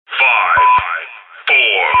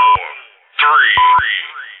No,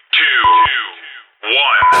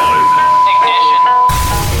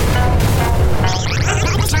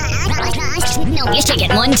 you shake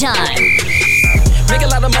it one time. Make a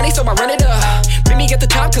lot of money, so I run it up. Make me get the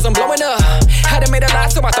top, cause I'm blowing up. Had to make a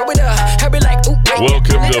lot, so I throw it up. Had be like, ooh, wait.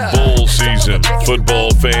 Welcome to bowl season, football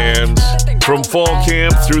fans. From fall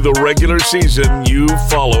camp through the regular season, you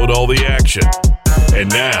followed all the action. And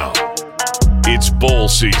now, it's bowl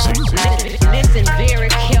season. Listen very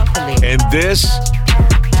carefully. And this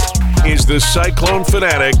is the Cyclone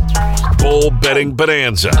Fanatic Bowl Betting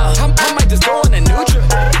Bonanza. I might just go on a neutral.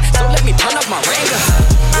 So let me turn up my ringer.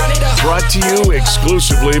 Run it up. Brought to you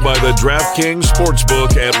exclusively by the DraftKings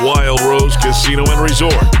Sportsbook at Wild Rose Casino and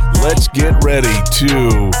Resort. Let's get ready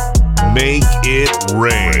to make it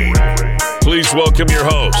rain. Please welcome your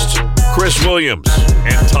hosts, Chris Williams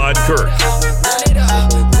and Todd Kirk.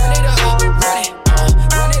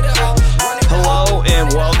 Hello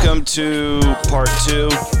and welcome to part 2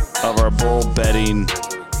 of our bowl betting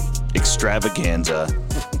extravaganza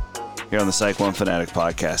here on the Cyclone Fanatic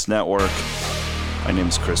Podcast Network. My name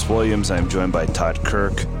is Chris Williams. I am joined by Todd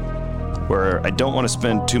Kirk, where I don't want to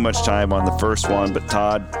spend too much time on the first one, but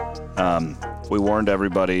Todd, we warned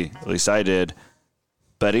everybody, at least I did,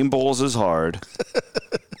 betting bowls is hard.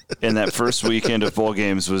 And that first weekend of bowl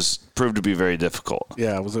games proved to be very difficult.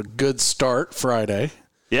 Yeah, it was a good start Friday.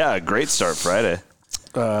 Yeah, a great start Friday.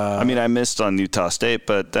 I mean, I missed on Utah State,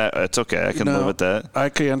 but it's okay. I can live with that. I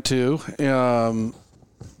can too. And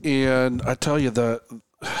I tell you, the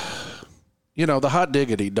hot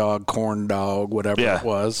diggity dog, corn dog, whatever it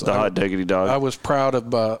was. The hot diggity dog. I was proud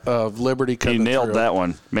of Liberty coming through. You nailed through. that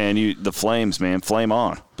one. Man, the Flames, man. Flame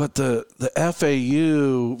on. But the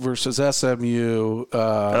FAU versus SMU.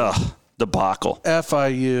 Debacle.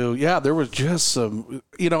 FIU. Yeah, there was just some,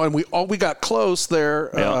 and we got close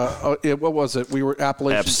there. Yeah. What was it? We were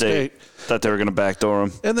Appalachian State. Thought they were going to backdoor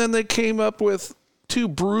them. And then they came up with two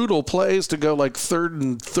brutal plays to go like 3rd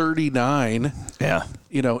and 39. Yeah.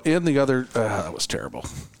 In the other, that was terrible.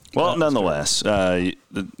 Well, nonetheless,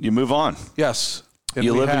 you move on. Yes. And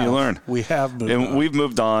you live and you learn. We have moved on. And we've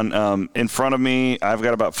moved on. In front of me, I've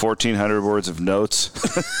got about 1,400 words of notes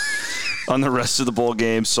on the rest of the bowl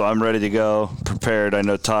games, so I'm ready to go, prepared. I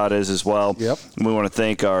know Todd is as well. Yep. And we want to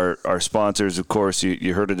thank our sponsors, of course.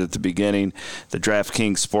 You heard it at the beginning, the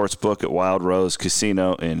DraftKings Sportsbook at Wild Rose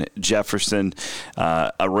Casino in Jefferson.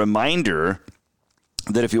 A reminder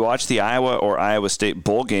that if you watch the Iowa or Iowa State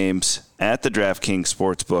bowl games at the DraftKings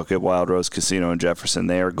Sportsbook at Wild Rose Casino in Jefferson,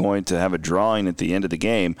 they are going to have a drawing at the end of the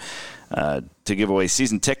game to give away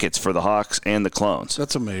season tickets for the Hawks and the Clones.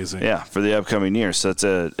 That's amazing. Yeah, for the upcoming year. So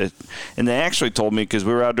and they actually told me, because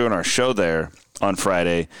we were out doing our show there on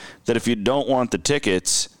Friday, that if you don't want the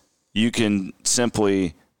tickets, you can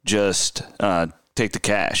simply just take the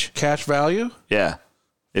cash. Cash value? Yeah,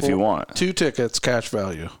 if you want. 2 tickets, cash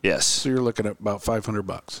value. Yes. So you're looking at about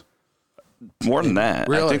 $500. More than that.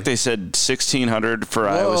 Really? I think they said $1,600 for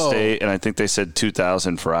Iowa State, and I think they said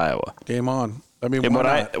 $2,000 for Iowa. Game on. I mean, and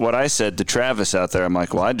what I said to Travis out there, I'm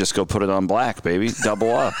like, well, I'd just go put it on black, baby.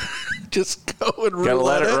 Double up. Just go and roulette. Gotta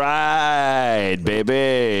let it ride,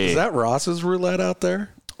 baby. Is that Ross's Roulette out there?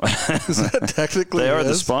 Is that technically? They are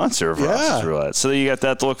the sponsor of Ross's Roulette. So you got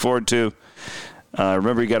that to look forward to.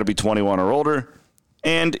 Remember, you got to be 21 or older.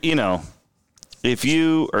 And, if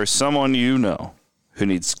you or someone who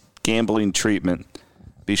needs gambling treatment,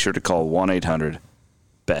 be sure to call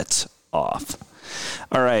 1-800-BETS-OFF.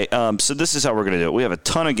 All right, so this is how we're going to do it. We have a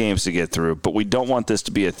ton of games to get through, but we don't want this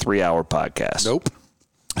to be a 3-hour podcast. Nope.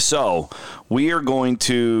 So we're going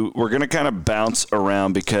to kind of bounce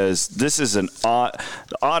around, because this is the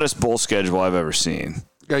oddest bowl schedule I've ever seen.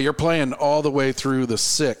 Yeah, you're playing all the way through the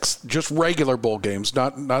 6th, just regular bowl games,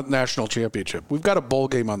 not national championship. We've got a bowl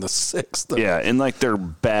game on the 6th. Yeah, and they're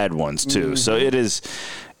bad ones too. Mm-hmm. So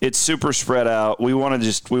it's super spread out. We want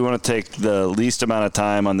to take the least amount of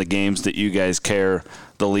time on the games that you guys care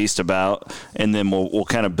the least about, and then we'll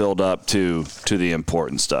kind of build up to the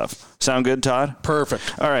important stuff. Sound good, Todd?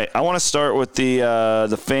 Perfect. All right, I want to start with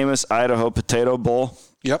the famous Idaho Potato Bowl.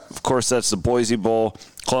 Yep. Of course, that's the Boise Bowl.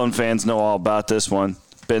 Clone fans know all about this one.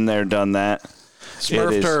 Been there, done that.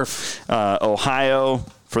 Smurf turf. Ohio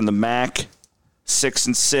from the MAC,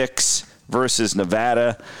 6-6 versus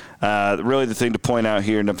Nevada. Really, the thing to point out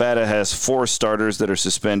here, Nevada has 4 starters that are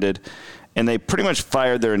suspended, and they pretty much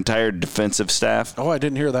fired their entire defensive staff. Oh, I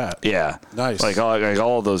didn't hear that. Yeah. Nice. Like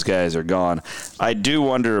all of those guys are gone. I do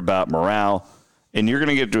wonder about morale, and I'm going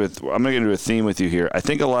to get into a theme with you here. I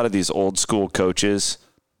think a lot of these old school coaches,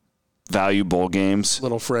 value bowl games.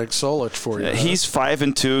 Little Frank Solich for you. He's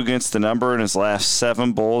 5-2 against the number in his last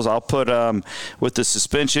 7 bowls. I'll put with the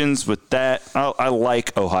suspensions, with that, I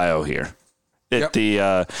like Ohio here. Let me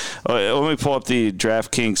pull up the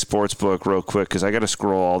DraftKings Sportsbook real quick because I got to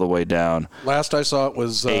scroll all the way down. Last I saw it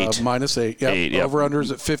was -8. Yep. 8. Yep.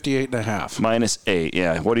 Over/unders at 58.5. -8.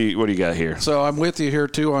 Yeah. What do you got here? So I'm with you here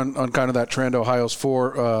too on kind of that trend. Ohio's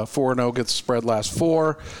 4-0 gets the spread last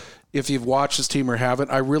 4. If you've watched this team or haven't,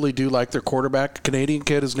 I really do like their quarterback. Canadian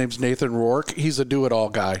kid, his name's Nathan Rourke. He's a do-it-all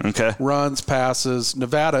guy. Okay. Runs, passes.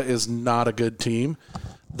 Nevada is not a good team.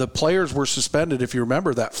 The players were suspended, if you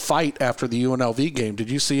remember, that fight after the UNLV game. Did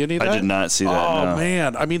you see any of that? I did not see that, Oh,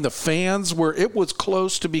 man. I mean, the fans it was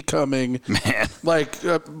close to becoming, like,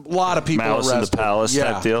 a lot of people Malice arrested. in the Palace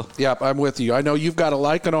type deal? Yeah, I'm with you. I know you've got a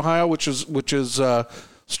like in Ohio, which is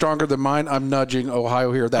stronger than mine. I'm nudging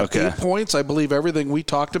Ohio here. That 8 points, I believe everything we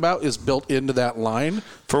talked about is built into that line.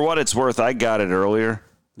 For what it's worth, I got it earlier.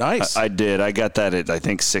 Nice. I did. I got that at, I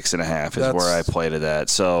think, 6.5 is where I played it at.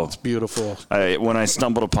 So it's beautiful. When I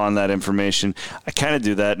stumbled upon that information, I kind of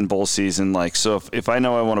do that in bowl season. Like, so if I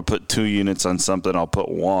know I want to put 2 units on something, I'll put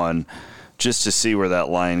 1 just to see where that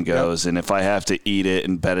line goes. Yep. And if I have to eat it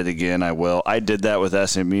and bet it again, I will. I did that with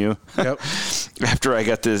SMU. Yep. After I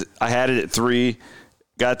got this, I had it at 3.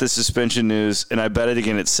 Got the suspension news, and I bet it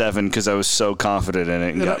again at 7 because I was so confident in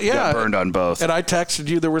it and got burned on both. And I texted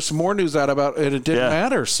you. There was some more news out about it. It didn't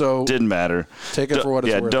matter. So didn't matter. Take it for what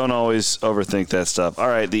it's worth. Yeah, don't always overthink that stuff. All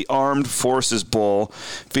right, the Armed Forces Bowl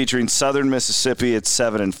featuring Southern Mississippi at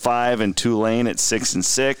 7-5 and Tulane at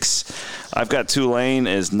 6-6. I've got Tulane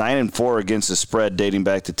as 9-4 against the spread dating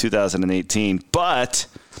back to 2018, but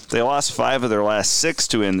they lost 5 of their last 6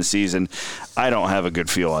 to end the season. I don't have a good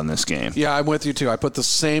feel on this game. Yeah, I'm with you too. I put the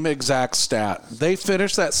same exact stat. They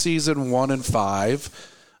finished that season 1-5.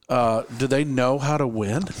 Do they know how to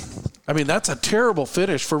win? I mean, that's a terrible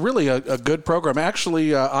finish for really a good program.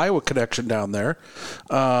 Actually, Iowa connection down there.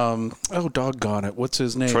 Doggone it. What's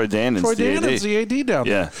his name? Troy Dannon's the AD down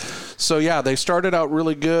there. So, yeah, they started out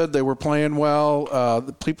really good. They were playing well.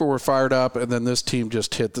 The people were fired up, and then this team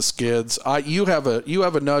just hit the skids. You have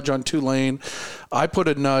a nudge on Tulane. I put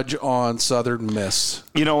a nudge on Southern Miss.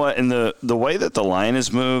 You know what? In the way that the line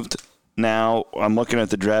has moved now, I'm looking at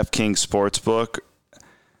the DraftKings Sportsbook.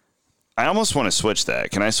 I almost want to switch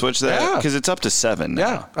that. Can I switch that? Yeah. Because it's up to 7 now.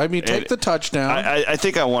 Yeah. I mean, take the touchdown. I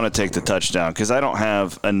think I want to take the touchdown because I don't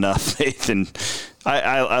have enough faith in –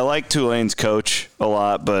 I like Tulane's coach a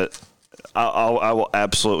lot, but I will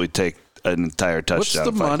absolutely take an entire touchdown.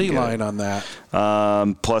 What's the money line on that?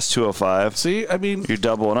 Plus 205. See, I mean – you're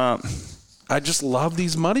doubling up. I just love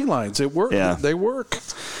these money lines. It work. Yeah. They work.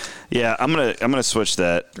 Yeah, I'm gonna switch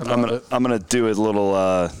that. I'm gonna do a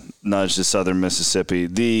little nudge to Southern Mississippi.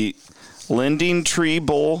 The Lending Tree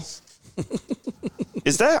Bowl.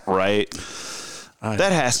 Is that right?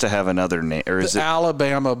 That has to have another name, or is it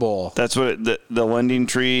Alabama Bowl? That's what the Lending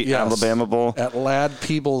Tree Alabama Bowl at Ladd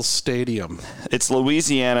Peebles Stadium. It's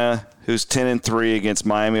Louisiana, who's 10-3 against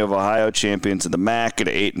Miami of Ohio, champions of the MAC at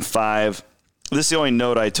 8-5. This is the only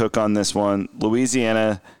note I took on this one.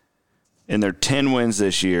 Louisiana, in their 10 wins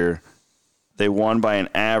this year, they won by an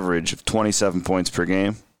average of 27 points per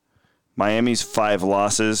game. Miami's 5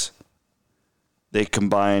 losses, they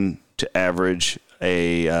combine to average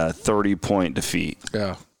a 30-point defeat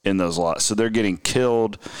in those losses. So they're getting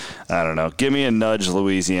killed. I don't know. Give me a nudge,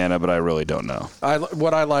 Louisiana, but I really don't know.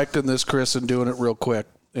 What I liked in this, Chris, and doing it real quick,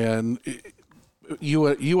 and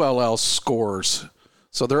ULL scores.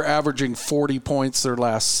 So they're averaging 40 points their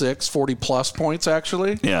last 6, 40-plus points,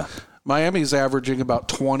 actually. Yeah. Miami's averaging about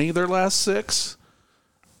 20 their last 6.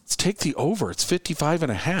 Let's take the over. It's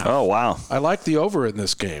 55.5. Oh, wow. I like the over in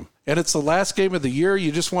this game. And it's the last game of the year.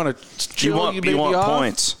 You just want to chill. You want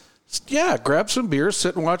points. Yeah, grab some beers,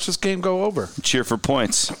 sit and watch this game go over. Cheer for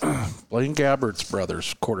points. Blaine Gabbert's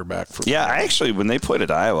brother's quarterback. I actually, when they played at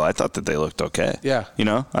Iowa, I thought that they looked okay. Yeah. You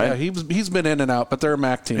know? He's been in and out, but they're a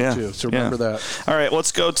MAC team too, so remember that. All right,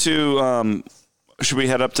 let's go to should we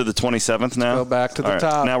head up to the 27th now? Go back to the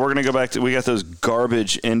top. Now we're going to go back to – we got those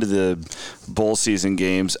garbage into the bowl season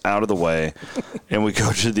games out of the way, and we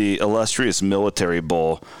go to the illustrious Military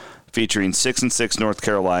Bowl featuring 6-6 North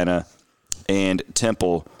Carolina and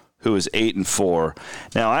Temple, who is 8-4.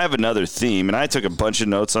 Now, I have another theme, and I took a bunch of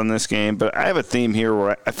notes on this game, but I have a theme here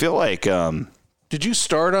where I feel like did you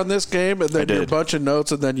start on this game and then do a bunch of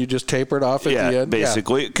notes and then you just tapered off at the end?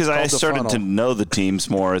 Basically, because I started to know the teams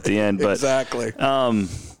more at the end. But exactly.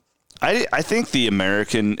 I think the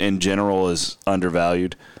American in general is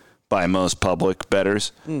undervalued by most public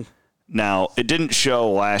bettors. Now, it didn't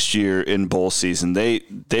show last year in bowl season. They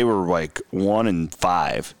were like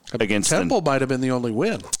 1-5 against Temple might have been the only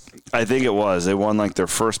win. I think it was. They won like their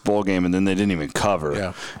first bowl game, and then they didn't even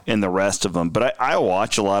cover in the rest of them. But I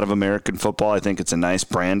watch a lot of American football. I think it's a nice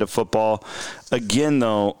brand of football. Again,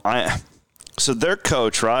 though, so their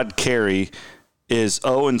coach, Rod Carey, is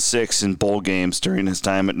 0-6 in bowl games during his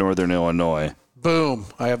time at Northern Illinois. Boom.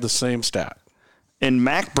 I have the same stat. And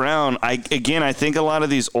Mac Brown, I think a lot of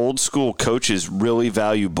these old school coaches really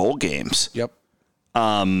value bowl games. Yep.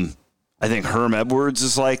 I think Herm Edwards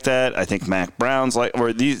is like that. I think Mac Brown's like,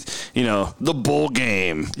 or these, the bowl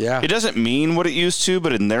game. Yeah. It doesn't mean what it used to,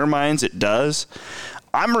 but in their minds it does.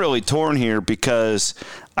 I'm really torn here because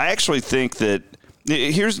I actually think that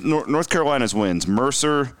here's North Carolina's wins.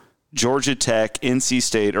 Mercer, Georgia Tech, NC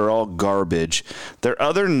State are all garbage. Their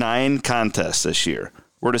other 9 contests this year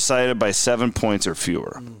were decided by 7 points or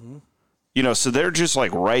fewer. Mm-hmm. So they're just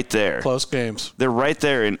like right there. Close games. They're right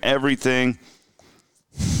there in everything.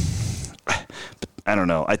 I don't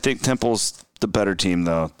know. I think Temple's the better team,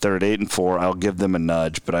 though. They're at 8-4. I'll give them a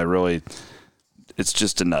nudge, but it's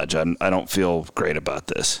just a nudge. I don't feel great about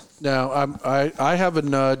this. Now, I have a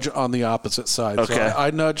nudge on the opposite side. Okay. So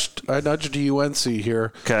I nudged UNC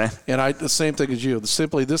here. Okay. And the same thing as you.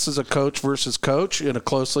 Simply, this is a coach versus coach in a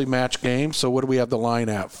closely matched game. So what do we have the line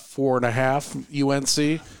at?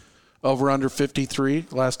 4.5 UNC, over under 53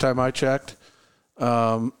 last time I checked.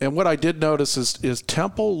 And what I did notice is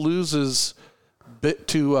Temple loses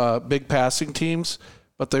to big passing teams,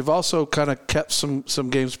 but they've also kind of kept some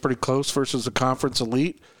games pretty close versus the conference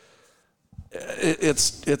elite.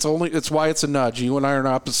 It's why it's a nudge. You and I are on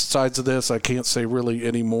opposite sides of this. I can't say really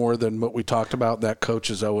any more than what we talked about. That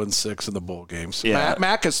coach is 0-6 in the bowl games. Yeah.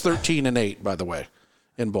 Mac is 13-8, by the way,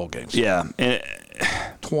 in bowl games. Yeah.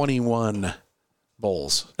 21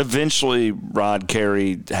 bowls. Eventually, Rod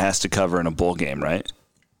Carey has to cover in a bowl game, right?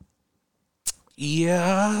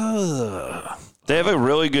 Yeah. They have a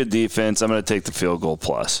really good defense. I'm going to take the field goal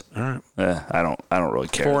plus. All right. I don't really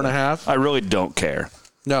care. 4.5? I really don't care.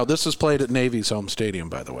 No, this is played at Navy's home stadium,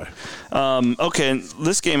 by the way. Okay,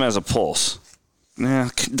 this game has a pulse. Yeah,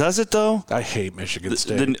 does it though? I hate Michigan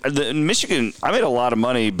State. Michigan. I made a lot of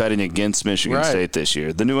money betting against Michigan State this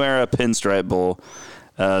year. The New Era Pinstripe Bowl.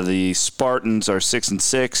 The Spartans are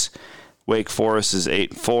 6-6. Wake Forest is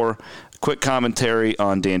 8-4. Quick commentary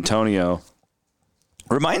on D'Antonio.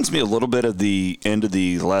 Reminds me a little bit of the end of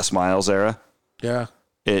the Les Miles era. Yeah.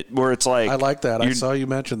 Where it's like, I like that. I saw you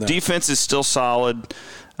mention that. Defense is still solid,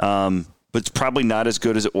 but it's probably not as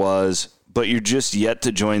good as it was. But you're just yet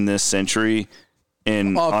to join this century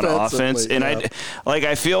on offense. And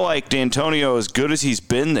I feel like D'Antonio, as good as he's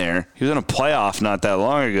been there, he was in a playoff not that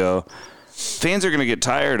long ago. Fans are going to get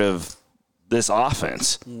tired of this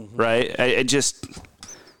offense, right? I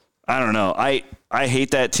don't know. I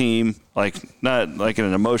hate that team, not like in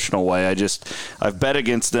an emotional way. I've bet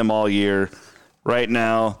against them all year. Right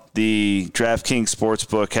now, the DraftKings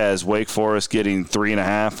Sportsbook has Wake Forest getting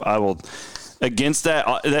 3.5. I will against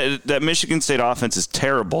that Michigan State offense is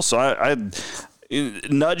terrible. So I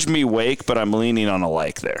nudge me Wake, but I'm leaning on a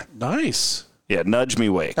like there. Nice. Yeah, nudge me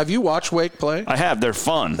Wake. Have you watched Wake play? I have. They're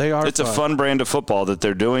fun. They are. It's a fun brand of football that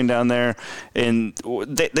they're doing down there, and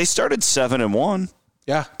they started 7-1.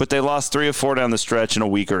 Yeah, but they lost 3 or 4 down the stretch in a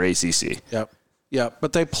weaker ACC. Yep. Yeah,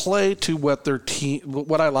 but they play to what their team.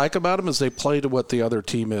 What I like about them is they play to what the other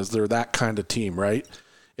team is. They're that kind of team, right?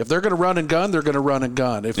 If they're going to run and gun, they're going to run and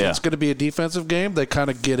gun. If it's going to be a defensive game, they kind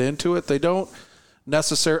of get into it. They don't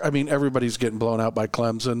necessarily. I mean, everybody's getting blown out by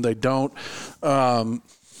Clemson. They don't.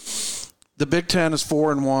 The Big Ten is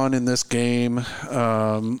 4-1 in this game.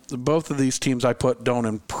 Both of these teams I put don't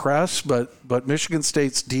impress, but Michigan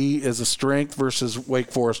State's D is a strength versus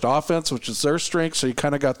Wake Forest offense, which is their strength. So you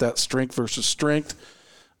kind of got that strength versus strength.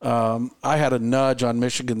 I had a nudge on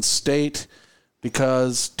Michigan State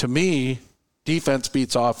because to me, defense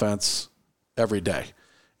beats offense every day.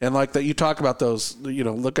 And like that, you talk about those,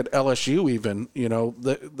 look at LSU even,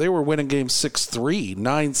 they were winning games 6-3,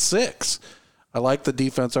 9-6. I like the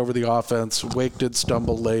defense over the offense. Wake did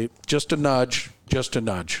stumble late. Just a nudge.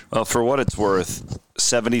 Well, for what it's worth,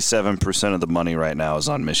 77% of the money right now is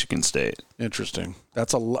on Michigan State. Interesting.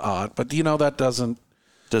 That's a lot. But, that doesn't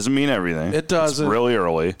mean everything. It doesn't. It's really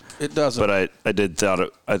early. It doesn't. But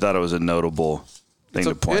I thought it was a notable thing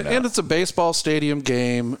to point out. And it's a baseball stadium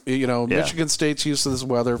game. Michigan State's used to this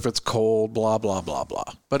weather if it's cold, blah, blah, blah, blah.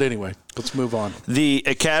 But anyway, let's move on. The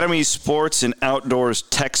Academy Sports and Outdoors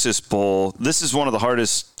Texas Bowl. This is one of the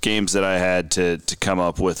hardest games that I had to come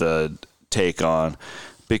up with a take on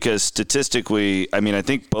because statistically, I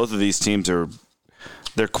think both of these teams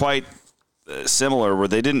they're quite similar where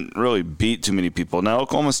they didn't really beat too many people. Now,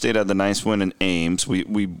 Oklahoma State had the nice win in Ames.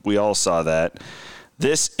 We all saw that.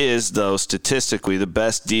 This is, though, statistically the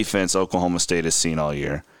best defense Oklahoma State has seen all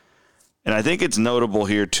year. And I think it's notable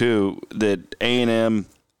here, too, that A&M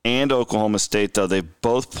and Oklahoma State, though, they've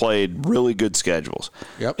both played really good schedules.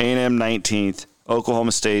 Yep. A&M 19th,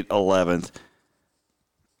 Oklahoma State 11th.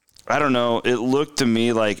 I don't know. It looked to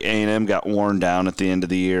me like A&M got worn down at the end of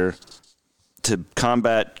the year. To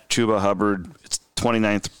combat Chuba Hubbard, it's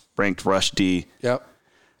 29th ranked rush D. Yep.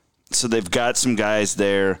 So they've got some guys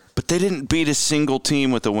there, but they didn't beat a single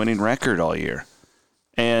team with a winning record all year.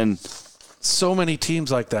 And so many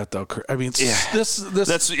teams like that, though. I mean, yeah,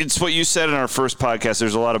 it's what you said in our first podcast.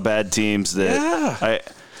 There's a lot of bad teams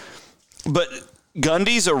that but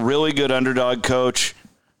Gundy's a really good underdog coach.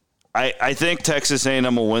 I think Texas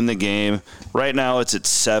A&M will win the game. Right now it's at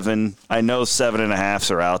 7. I know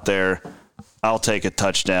 7.5s are out there. I'll take a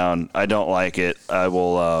touchdown. I don't like it. I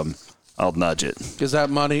will. I'll nudge it. Is that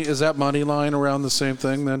money line around the same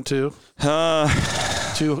thing then too?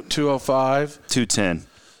 205, 210.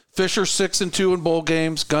 Fisher 6-2 in bowl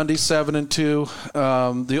games. Gundy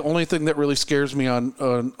 7-2. The only thing that really scares me on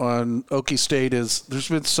Okie State is there's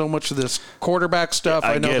been so much of this quarterback stuff.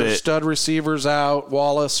 I know there's stud receivers out.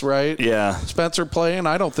 Wallace, right? Yeah. Spencer playing?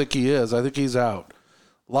 I don't think he is. I think he's out.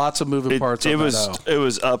 Lots of moving parts. It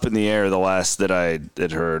was up in the air the last that I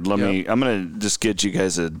had heard. I'm going to just get you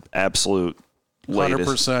guys an absolute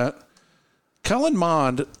latest. 100%. Kellen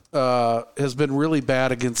Mond has been really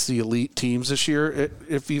bad against the elite teams this year.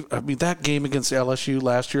 That game against LSU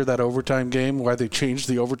last year, that overtime game, why they changed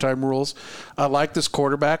the overtime rules. I like this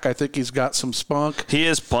quarterback. I think he's got some spunk. He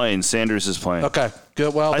is playing. Sanders is playing. Okay,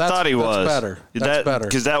 good. Well, I thought he was better. That's better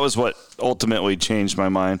because that was what ultimately changed my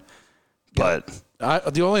mind. But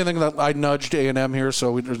the only thing that I nudged A&M here,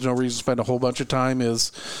 so there's no reason to spend a whole bunch of time,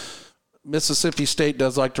 is Mississippi State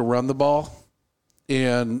does like to run the ball,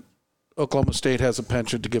 and Oklahoma State has a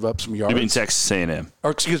penchant to give up some yards. You mean Texas A&M?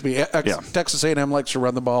 Or excuse me, Texas A&M likes to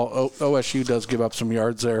run the ball. OSU does give up some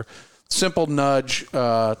yards there. Simple nudge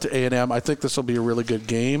to A&M. I think this will be a really good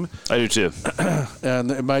game. I do too.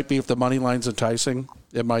 And it might be, if the money line's enticing,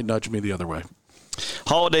 it might nudge me the other way.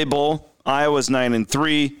 Holiday Bowl, Iowa's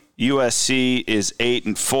 9-3. USC is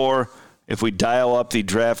 8-4. If we dial up the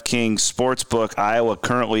DraftKings Sportsbook, Iowa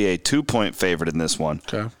currently a 2-point favorite in this one.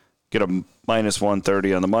 Okay. Get a minus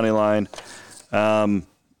 130 on the money line.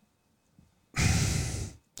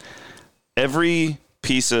 Every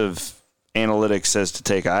piece of analytics says to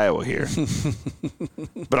take Iowa here.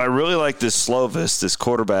 But I really like this Slovis, this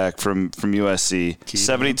quarterback from USC.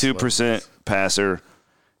 72% passer,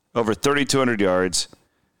 over 3,200 yards.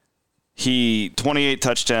 He 28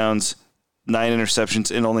 touchdowns, 9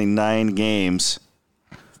 interceptions in only 9 games.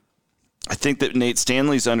 I think that Nate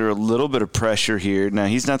Stanley's under a little bit of pressure here. Now,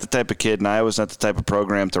 he's not the type of kid, and Iowa's not the type of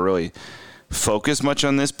program to really focus much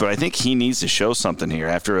on this, but I think he needs to show something here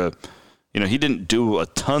after he didn't do a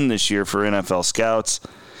ton this year for NFL scouts.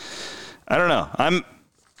 I don't know. I'm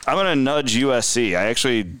going to nudge USC.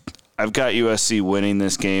 I've got USC winning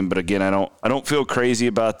this game, but again, I don't feel crazy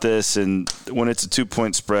about this. And when it's a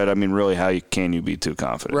 2-point spread, I mean, really, how can you be too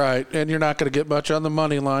confident? Right, and you're not going to get much on the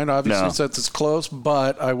money line, obviously, since it's close.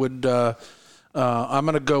 But I would, I'm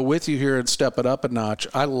going to go with you here and step it up a notch.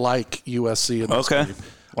 I like USC in this game.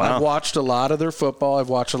 Wow. I've watched a lot of their football. I've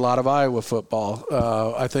watched a lot of Iowa football.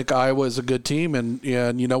 I think Iowa is a good team, and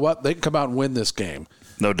you know what? They can come out and win this game.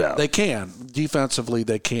 No doubt. They can. Defensively,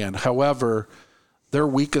 they can. However, their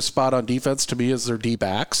weakest spot on defense to me is their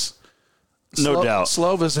D-backs. No doubt.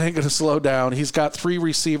 Slovis ain't going to slow down. He's got 3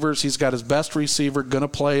 receivers. He's got his best receiver going to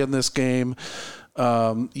play in this game.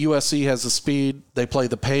 USC has the speed. They play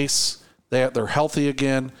the pace. They're healthy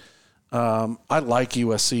again. I like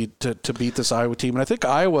USC to beat this Iowa team. And I think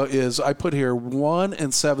Iowa is, I put here,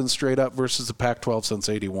 1-7 straight up versus the Pac-12 since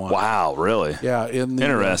 81. Wow, really? Yeah.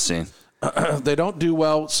 Interesting. They don't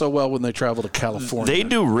do so well when they travel to California. They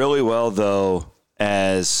do really well, though.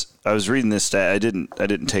 As I was reading this stat, I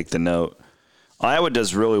didn't take the note. Iowa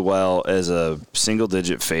does really well as a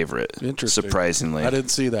single-digit favorite. Interesting. Surprisingly, I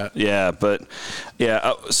didn't see that. Yeah, but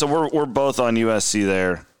so we're both on USC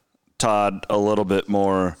there. Todd a little bit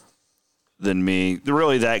more than me.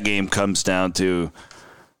 Really, that game comes down to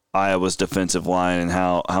Iowa's defensive line and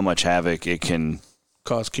how much havoc it can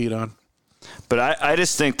cause Keaton. But I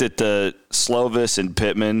just think that the Slovis and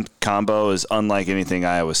Pittman combo is unlike anything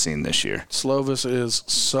Iowa's seen this year. Slovis is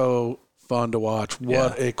so fun to watch.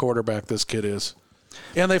 What a quarterback this kid is.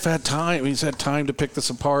 And they've had time. He's had time to pick this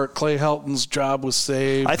apart. Clay Helton's job was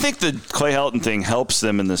saved. I think the Clay Helton thing helps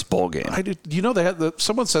them in this bowl game. You know,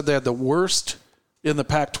 someone said they had the worst in the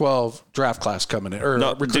Pac-12 draft class coming in, or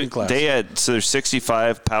recruiting class. There's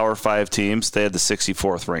 65 Power 5 teams. They had the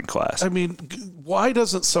 64th ranked class. I mean, why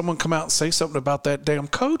doesn't someone come out and say something about that damn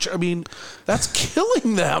coach? I mean, that's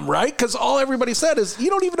killing them, right? Because all everybody said is,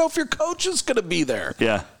 you don't even know if your coach is going to be there.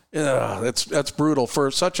 Yeah. That's brutal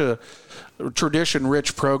for such a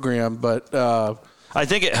tradition-rich program, but I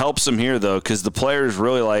think it helps him here, though, because the players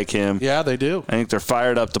really like him. Yeah, they do. I think they're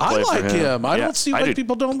fired up to play for him. I like him. I don't see why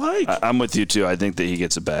people don't like. I'm with you, too. I think that he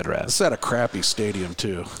gets a bad rap. It's at a crappy stadium,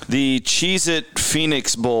 too. The Cheez-It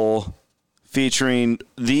Phoenix Bowl featuring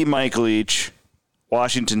the Mike Leach.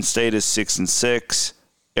 Washington State is 6-6.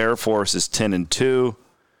 Air Force is 10-2.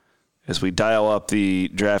 As we dial up the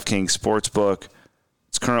DraftKings Sportsbook,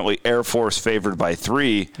 it's currently Air Force favored by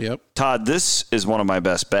 3. Yep. Todd, this is one of my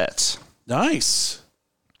best bets. Nice.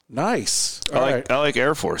 I like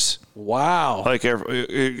Air Force. Wow. I got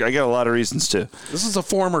a lot of reasons too. This is a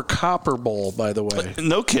former Copper Bowl, by the way.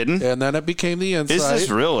 No kidding. And then it became the Insight. Is this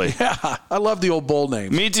really? Yeah. I love the old bowl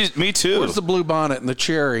names. Me too. Where's the blue bonnet and the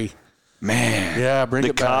cherry? Man. Yeah, bring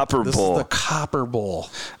it back. Copper This Bowl. is the Copper Bowl.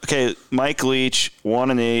 Okay, Mike Leach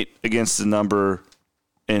 1-8 against the number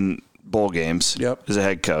in bowl games. Yep. As a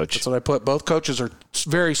head coach. That's what I put. Both coaches are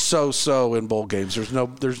very so in bowl games. There's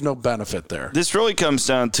no benefit there. This really comes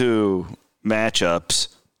down to matchups,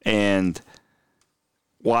 and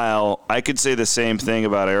while I could say the same thing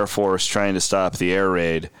about Air Force trying to stop the air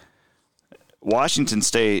raid, Washington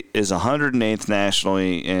State is 108th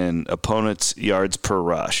nationally in opponents' yards per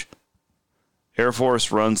rush. Air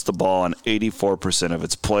Force runs the ball on 84% of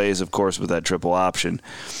its plays, of course, with that triple option.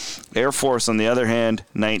 Air Force, on the other hand,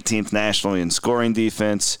 19th nationally in scoring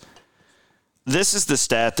defense. This is the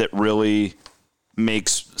stat that really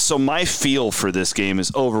makes – so my feel for this game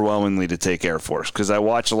is overwhelmingly to take Air Force because I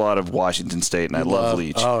watch a lot of Washington State and I love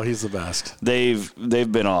Leach. Oh, he's the best. They've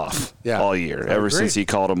been off all year, ever since he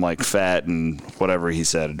called them like fat and whatever he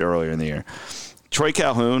said earlier in the year. Troy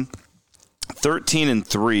Calhoun,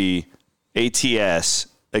 13-3 ATS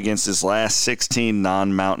against his last 16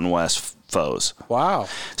 non-Mountain West foes. Wow.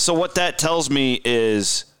 So what that tells me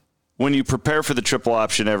is when you prepare for the triple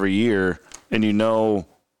option every year and you know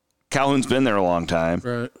Calhoun's been there a long time,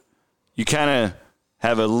 right? You kind of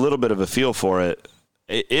have a little bit of a feel for it.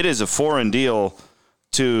 It is a foreign deal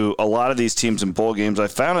to a lot of these teams in bowl games. I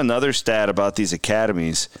found another stat about these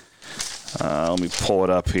academies. Let me pull it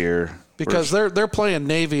up here. Because they're playing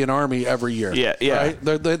Navy and Army every year. Yeah. Right?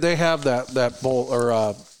 They have that bowl or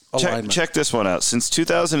alignment. Check this one out. Since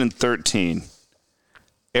 2013,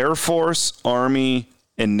 Air Force, Army,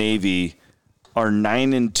 and Navy are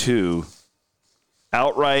 9-2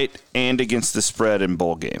 outright and against the spread in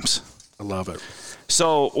bowl games. I love it.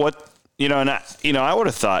 So what I would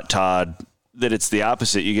have thought, Todd, that it's the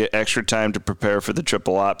opposite. You get extra time to prepare for the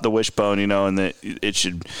triple op, the wishbone, and that it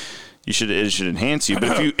should enhance you.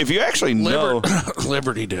 But if you actually know,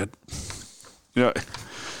 Liberty did. Yeah,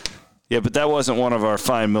 but that wasn't one of our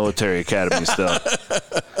fine military academies, though.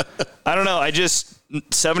 I don't know.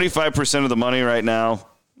 75% of the money right now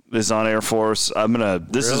is on Air Force.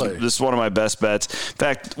 This is one of my best bets. In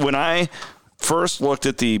fact, when I first looked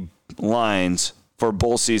at the lines for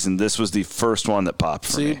bowl season, this was the first one that popped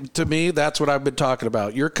for me. To me, that's what I've been talking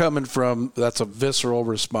about. You're coming from, that's a visceral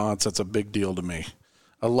response. That's a big deal to me.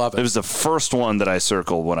 I love it. It was the first one that I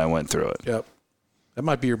circled when I went through it. Yep. That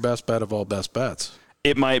might be your best bet of all best bets.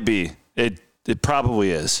 It might be. It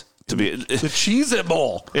probably is. The Cheez-It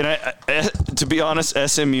Bowl. And to be honest,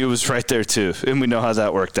 SMU was right there too, and we know how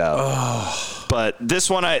that worked out. Oh. But this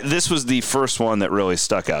was the first one that really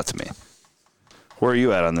stuck out to me. Where are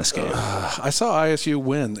you at on this game? I saw ISU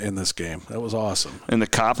win in this game. That was awesome. In the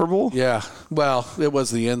Copper Bowl? Yeah. Well, it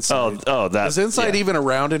was the Insight. Is Insight even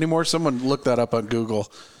around anymore? Someone look that up on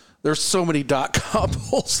Google. There's so many .com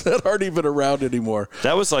bowls that aren't even around anymore.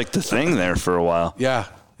 That was like the thing there for a while. Yeah,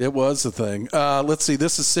 it was the thing. Let's see.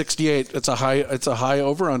 This is 68. It's a high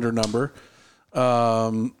over/under number.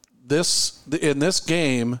 In this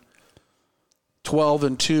game,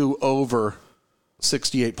 12-2 over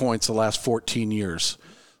 68 points the last 14 years.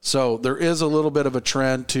 So there is a little bit of a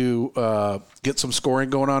trend to get some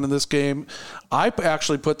scoring going on in this game. I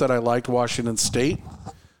actually put that I liked Washington State,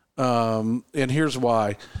 and here's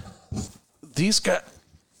why. These guys,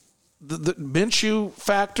 the Minshew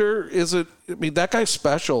factor that guy's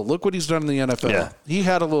special. Look what he's done in the NFL. Yeah. He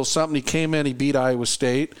had a little something. He came in, he beat Iowa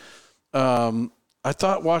State. I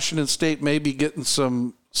thought Washington State may be getting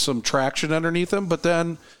some traction underneath him, but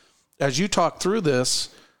then as you talk through this,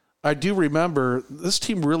 I do remember this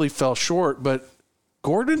team really fell short, but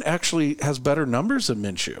Gordon actually has better numbers than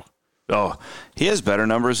Minshew. Oh, he has better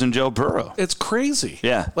numbers than Joe Burrow. It's crazy.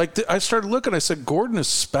 Yeah. Like I started looking, I said, Gordon is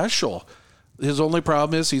special. His only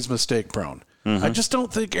problem is he's mistake prone. I just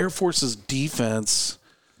don't think Air Force's defense,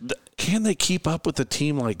 can they keep up with a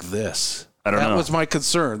team like this? I don't know. That was my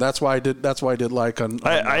concern. That's why I did like on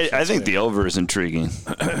I think the over is intriguing.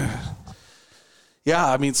 Yeah,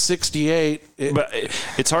 I mean 68. But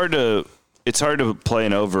it's hard to play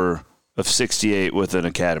an over of 68 with an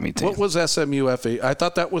academy team. What was SMU FA? I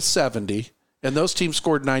thought that was 70, and those teams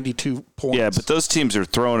scored 92 points. Yeah, but those teams are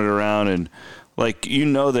throwing it around, and like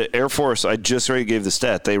that Air Force, I just already gave the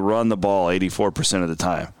stat, they run the ball 84% of the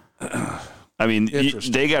time. I mean,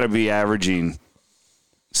 they got to be averaging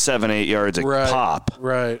 7-8 yards a pop.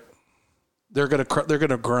 Right. They're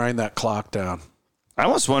gonna grind that clock down. I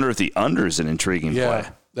almost wonder if the under is an intriguing play.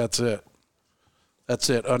 That's it.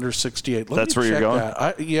 Under 68. That's where you're going?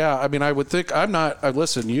 I mean, I would think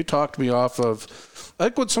listen, you talked me off of, I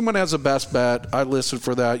think when someone has a best bet, I listen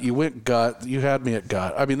for that. You went gut. You had me at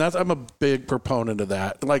gut. I mean, I'm a big proponent of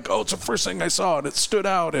that. Like, it's the first thing I saw and it stood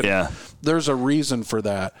out. And there's a reason for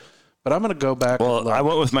that. But I'm going to go back. Well, I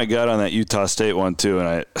went with my gut on that Utah State one too, and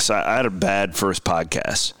I had a bad first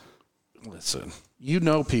podcast. Listen,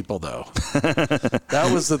 people though. That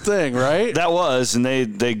was the thing, right? That was, and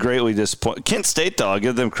they greatly disappointed. Kent State though, I'll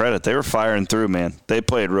give them credit. They were firing through, man. They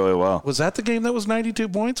played really well. Was that the game that was 92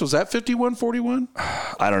 points? Was that 51-41?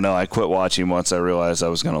 I don't know. I quit watching once I realized I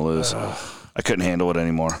was going to lose. I couldn't handle it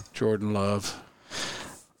anymore. Jordan Love.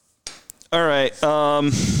 All right. All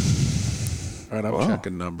right, I'm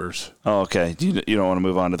checking numbers. Oh, okay. You don't want to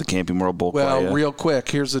move on to the Camping World Bowl play yet? Real quick,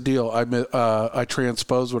 here's the deal. I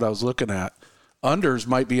transposed what I was looking at. Unders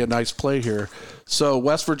might be a nice play here. So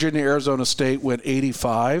West Virginia, Arizona State went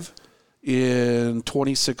 85 in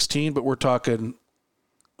 2016, but we're talking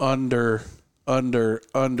under.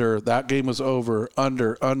 That game was over.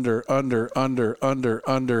 Under.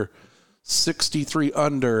 63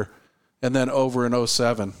 under, and then over in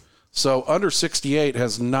 07. So under 68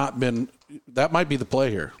 has not been. That might be the play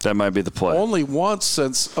here. That might be the play. Only once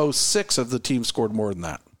since 06 have the team scored more than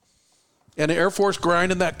that. And the Air Force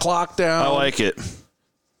grinding that clock down. I like it.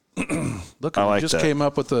 Look, we just came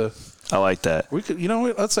up with the. I like that. We could,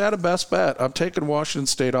 let's add a best bet. I'm taking Washington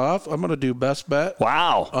State off. I'm going to do best bet.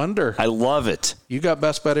 Wow. Under. I love it. You got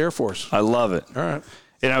best bet Air Force. I love it. All right.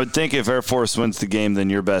 And I would think if Air Force wins the game, then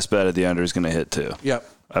your best bet at the under is going to hit too. Yep.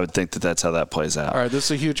 I would think that's how that plays out. All right, this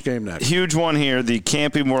is a huge game next. Huge one here. The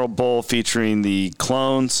Camping World Bowl featuring the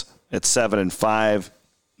Clones at 7-5,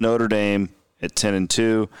 Notre Dame at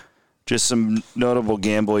 10-2. Just some notable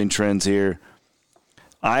gambling trends here.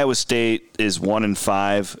 Iowa State is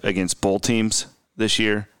 1-5 against bowl teams this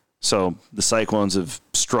year. So the Cyclones have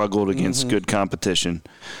struggled against good competition.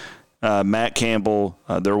 Matt Campbell,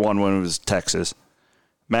 their one win was Texas.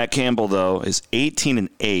 Matt Campbell, though, is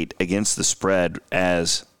 18-8 against the spread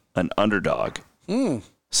as an underdog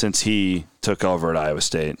since he took over at Iowa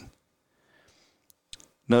State.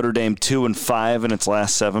 Notre Dame 2-5 in its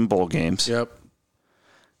last 7 bowl games. Yep.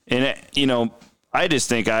 And, I just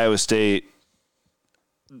think Iowa State,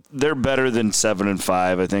 they're better than 7-5.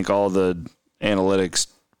 I think all the analytics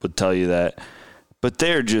would tell you that. But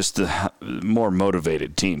they're just the more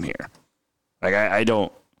motivated team here. Like, I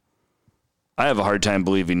have a hard time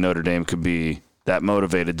believing Notre Dame could be that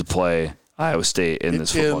motivated to play Iowa State in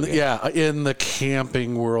this football game. Yeah, in the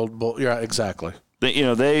Camping World Bowl. Yeah, exactly.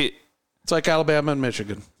 It's like Alabama and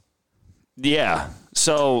Michigan. Yeah.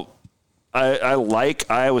 So I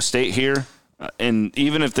like Iowa State here. And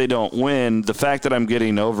even if they don't win, the fact that I'm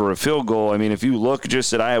getting over a field goal, I mean, if you look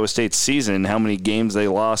just at Iowa State's season, how many games they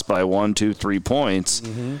lost by 1, 2, 3 points,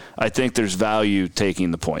 I think there's value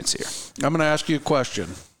taking the points here. I'm going to ask you a question.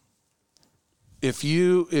 If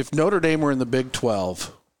Notre Dame were in the Big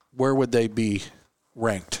 12, where would they be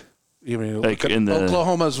ranked? Like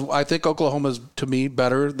I think Oklahoma's to me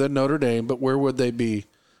better than Notre Dame, but where would they be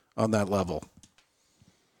on that level?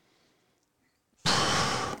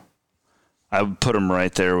 I would put them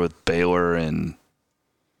right there with Baylor and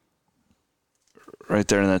right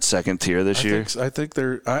there in that second tier this year. I think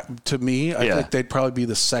they're to me. I think they'd probably be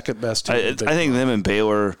the second best team. I think them and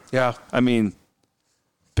Baylor. Yeah. I mean,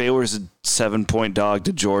 Baylor's a 7-point dog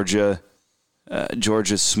to Georgia.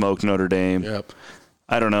 Georgia's smoked Notre Dame. Yep.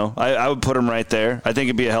 I don't know. I would put them right there. I think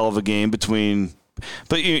it'd be a hell of a game between.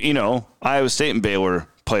 But Iowa State and Baylor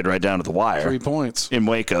played right down to the wire. 3 points in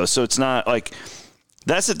Waco, so it's not like.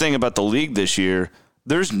 That's the thing about the league this year.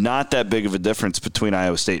 There's not that big of a difference between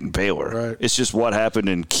Iowa State and Baylor. Right. It's just what happened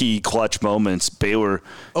in key clutch moments. Baylor.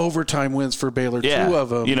 Overtime wins for Baylor, 2 of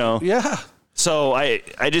them. Yeah. So I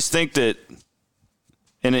just think that,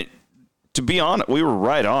 to be honest, we were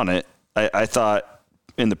right on it. I thought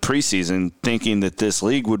in the preseason, thinking that this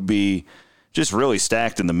league would be just really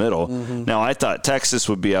stacked in the middle. Mm-hmm. Now, I thought Texas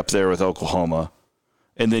would be up there with Oklahoma.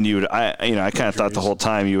 And then I kind of thought the whole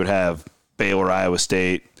time you would have Baylor, Iowa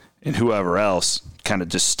State, and whoever else kind of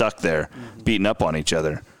just stuck there, beating up on each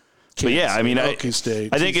other. But yeah, I mean, I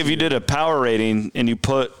think if you did a power rating and you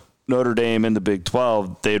put Notre Dame in the Big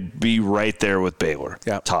 12, they'd be right there with Baylor.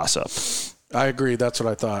 Yep. Toss up. I agree. That's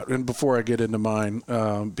what I thought. And before I get into mine,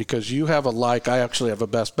 because you have I actually have a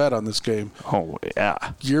best bet on this game. Oh,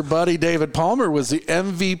 yeah. Your buddy David Palmer was the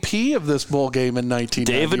MVP of this bowl game in 1991.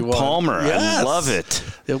 David Palmer. Yes. I love it.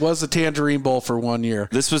 It was the Tangerine Bowl for 1 year.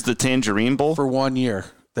 This was the Tangerine Bowl? For 1 year.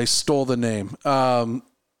 They stole the name.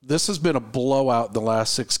 This has been a blowout the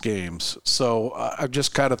last 6 games. So I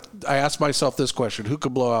asked myself this question: who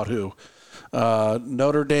could blow out who?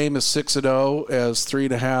 Notre Dame is 6-0 as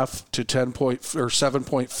 3.5 to 10-point or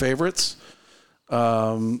 7-point favorites.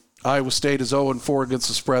 Iowa State is 0-4 against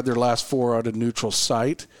the spread. Their last 4 on a neutral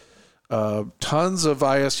site. Tons of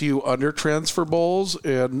ISU under trends for bowls,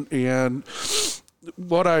 and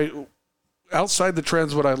outside the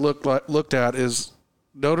trends, what I looked at is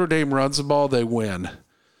Notre Dame runs the ball, they win.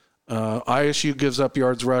 ISU gives up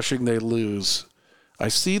yards rushing, they lose. I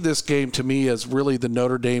see this game to me as really the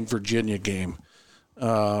Notre Dame-Virginia game.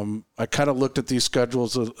 I kind of looked at these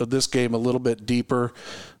schedules of this game a little bit deeper.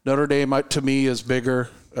 Notre Dame, to me, is bigger,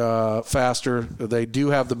 faster. They do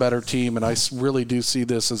have the better team, and I really do see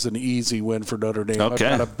this as an easy win for Notre Dame. Okay.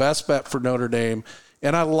 I've got a best bet for Notre Dame,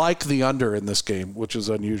 and I like the under in this game, which is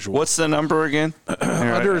unusual. What's the number again?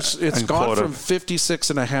 It's gone from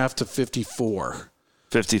 56.5 to 54.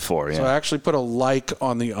 54, yeah. So I actually put a like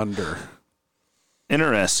on the under.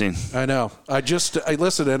 Interesting. I know.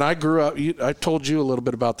 Listen, and I grew up. I told you a little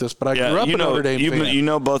bit about this, but I grew up a Notre Dame fan. You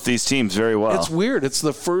know both these teams very well. It's weird. It's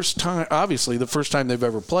the first time, obviously, the first time they've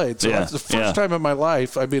ever played. So it's the first time in my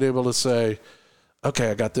life I've been able to say,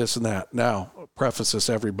 okay, I got this and that. Now, preface this,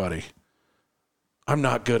 everybody. I'm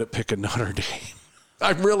not good at picking Notre Dame.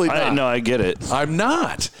 I'm really not. No, I get it. I'm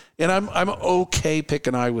not. And I'm okay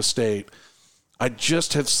picking Iowa State. I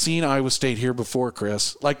just have seen Iowa State here before,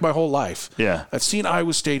 Chris, like my whole life. Yeah. I've seen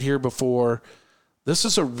Iowa State here before. This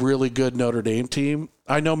is a really good Notre Dame team.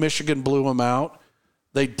 I know Michigan blew them out.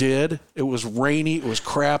 They did. It was rainy. It was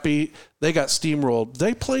crappy. They got steamrolled.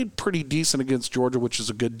 They played pretty decent against Georgia, which is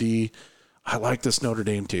a good D. I like this Notre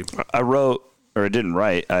Dame team. I didn't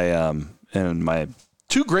write. In my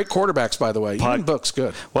 2 great quarterbacks, by the way. Even Book's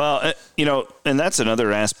good. Well, and that's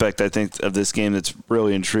another aspect, I think, of this game that's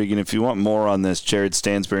really intriguing. If you want more on this, Jared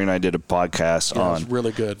Stansbury and I did a podcast on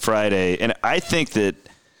really good Friday. And I think that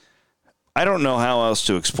I don't know how else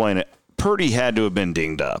to explain it. Purdy had to have been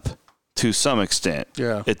dinged up to some extent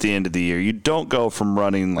at the end of the year. You don't go from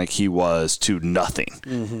running like he was to nothing.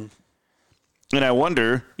 Mm-hmm. And I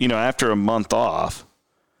wonder, after a month off.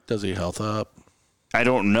 Does he health up? I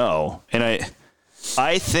don't know. And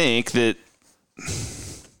I think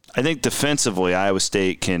defensively Iowa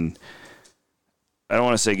State can, I don't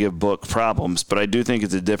want to say give Book problems, but I do think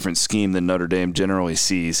it's a different scheme than Notre Dame generally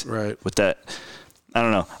sees. Right. With that, I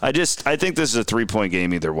don't know. I think this is a 3-point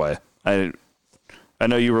game either way. I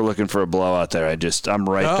know you were looking for a blowout there. I'm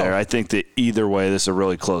right there. I think that either way, this is a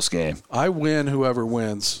really close game. I win whoever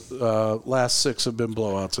wins. Last 6 have been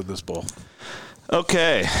blowouts in this bowl.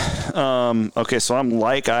 Okay. So I'm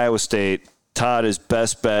like Iowa State. Todd is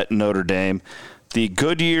best bet Notre Dame. The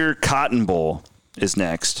Goodyear Cotton Bowl is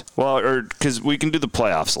next. Well, because we can do the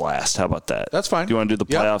playoffs last. How about that? That's fine. Do you want to do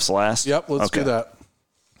the playoffs last? Yep, let's do that.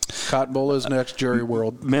 Cotton Bowl is next, Jerry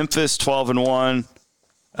World. Memphis 12-1.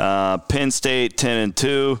 Penn State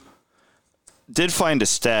 10-2. Did find a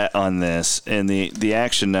stat on this, and the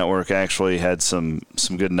Action Network actually had some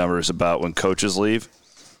good numbers about when coaches leave.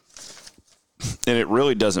 And it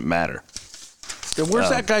really doesn't matter. And where's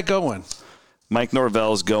that guy going? Mike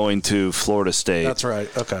Norvell's going to Florida State. That's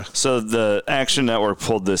right. Okay. So the Action Network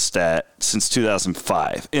pulled this stat since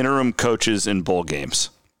 2005. Interim coaches in bowl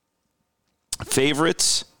games.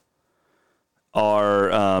 Favorites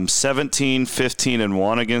are 17, 15, and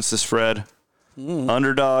 1 against the spread.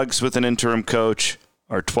 Underdogs with an interim coach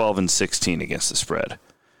are 12 and 16 against the spread.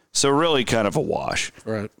 So really kind of a wash.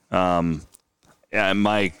 Right.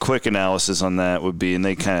 My quick analysis on that would be, and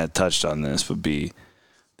they kind of touched on this, would be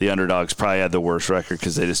the underdogs probably had the worst record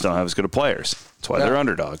because they just don't have as good of players. That's why they're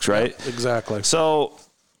underdogs, right? Yeah, exactly. So,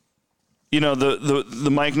 the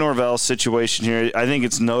Mike Norvell situation here, I think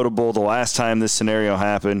it's notable. The last time this scenario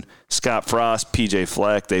happened, Scott Frost, PJ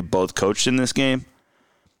Fleck, they both coached in this game.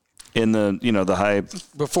 In the high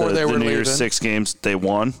before they were New Year's leaving. 6 games, they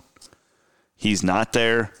won. He's not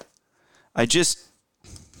there.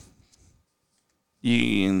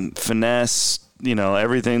 You can finesse,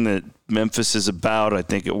 everything that Memphis is about. I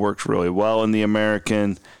think it worked really well in the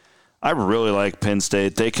American. I really like Penn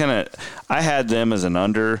State. I had them as an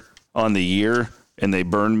under on the year, and they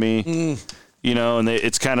burned me. And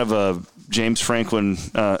it's kind of a James Franklin,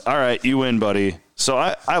 all right, you win, buddy. So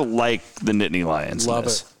I like the Nittany Lions.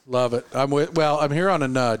 Love it. I'm here on a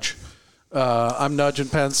nudge. I'm nudging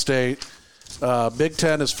Penn State. Big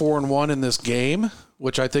Ten is 4-1 in this game,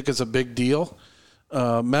 which I think is a big deal.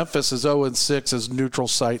 Memphis is 0-6 as neutral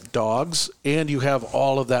site dogs, and you have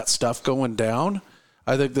all of that stuff going down.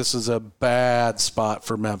 I think this is a bad spot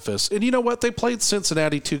for Memphis. And you know what? They played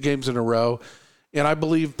Cincinnati 2 games in a row, and I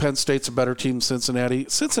believe Penn State's a better team than Cincinnati.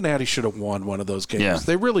 Cincinnati should have won one of those games. Yeah.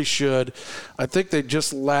 They really should. I think they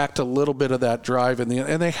just lacked a little bit of that drive, and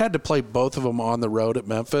they had to play both of them on the road at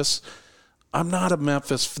Memphis. I'm not a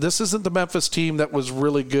Memphis. This isn't the Memphis team that was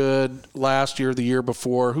really good last year, the year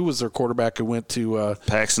before. Who was their quarterback who went to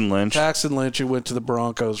Paxton Lynch? Paxton Lynch, who went to the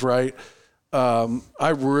Broncos, right? I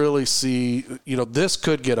really see, this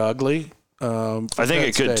could get ugly. I think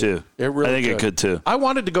it could too. It could too. I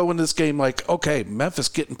wanted to go into this game like, okay, Memphis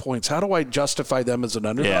getting points. How do I justify them as an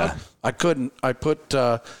underdog? Yeah. I couldn't. I put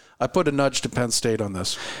a nudge to Penn State on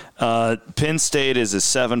this. Penn State is a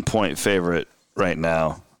 7-point favorite right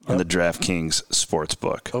now on the DraftKings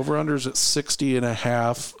Sportsbook. Over-unders at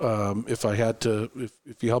 60.5.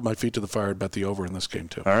 If you held my feet to the fire, I'd bet the over in this game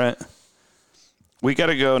too. All right. We got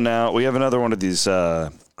to go now. We have another one of these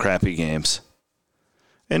crappy games.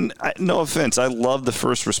 And no offense, I love the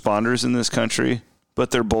first responders in this country,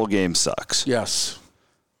 but their bowl game sucks. Yes.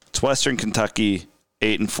 It's Western Kentucky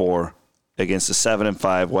 8-4 against the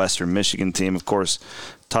 7-5 Western Michigan team. Of course,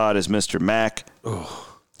 Todd is Mr. Mac. Oh.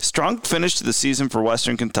 Strong finish to the season for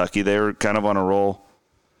Western Kentucky. They were kind of on a roll.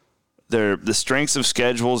 The strengths of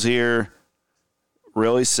schedules here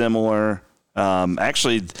really similar.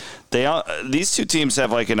 Actually, these two teams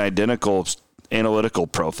have like an identical analytical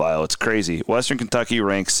profile. It's crazy. Western Kentucky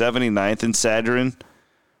ranks 79th in Sadrin,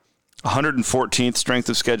 114th strength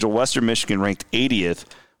of schedule. Western Michigan ranked 80th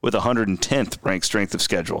with 110th ranked strength of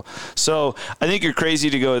schedule. So I think you're crazy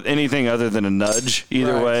to go with anything other than a nudge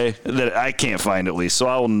either way that I can't find at least. So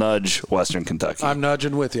I will nudge Western Kentucky. I'm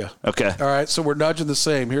nudging with you. Okay. All right. So we're nudging the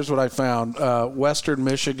same. Here's what I found. Western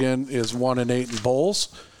Michigan is 1-8 in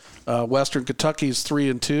bowls. Western Kentucky is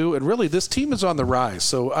 3-2, and really this team is on the rise.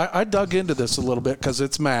 So I dug into this a little bit because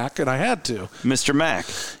it's Mac, and I had to. Mr. Mac.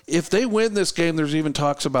 If they win this game, there's even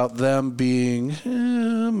talks about them being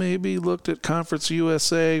maybe looked at Conference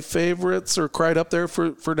USA favorites or cried up there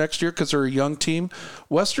for next year because they're a young team.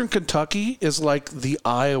 Western Kentucky is like the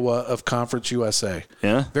Iowa of Conference USA.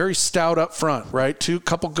 Yeah. Very stout up front, right?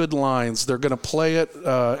 Couple good lines. They're going to play it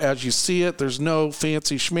as you see it. There's no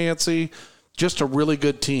fancy schmancy. Just a really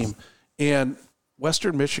good team. And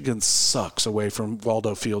Western Michigan sucks away from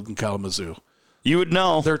Waldo Field in Kalamazoo. You would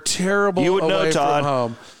know. They're terrible you would away know, Todd. from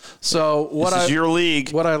home. So this is your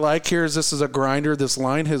league. What I like here is this is a grinder. This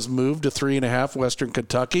line has moved to 3.5 Western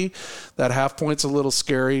Kentucky. That half point's a little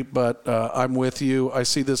scary, but I'm with you. I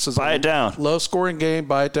see this as buy it down. Low-scoring game.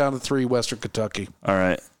 Buy it down to 3 Western Kentucky. All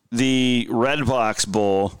right. The Red Box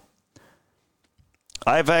Bowl.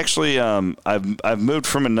 I've actually I've moved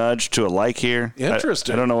from a nudge to a like here.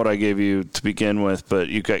 Interesting. I don't know what I gave you to begin with, but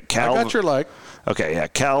you got Cal. I got your like. Okay, yeah,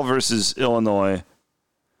 Cal versus Illinois.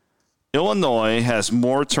 Illinois has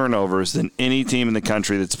more turnovers than any team in the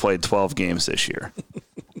country that's played 12 games this year.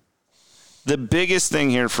 The biggest thing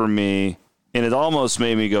here for me, and it almost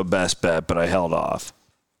made me go best bet, but I held off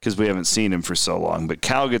because we haven't seen him for so long. But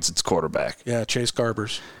Cal gets its quarterback. Yeah, Chase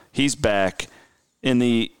Garbers. He's back. In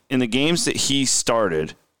the games that he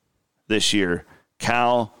started this year,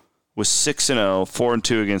 Cal was 6-0,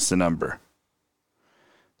 4-2 against the number.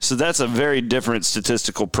 So that's a very different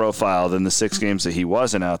statistical profile than the 6 games that he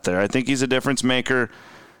wasn't out there. I think he's a difference maker.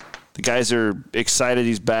 The guys are excited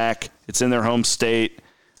he's back. It's in their home state.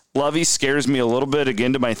 Lovey scares me a little bit.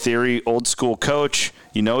 Again, to my theory, old school coach.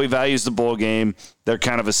 You know he values the bowl game. They're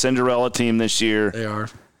kind of a Cinderella team this year. They are.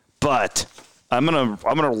 But I'm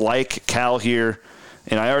gonna like Cal here.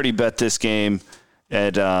 And I already bet this game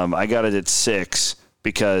at I got it at 6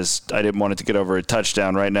 because I didn't want it to get over a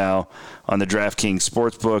touchdown right now on the DraftKings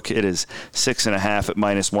Sportsbook. It is 6.5 at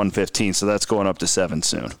 -115, so that's going up to 7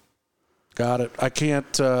 soon. Got it. I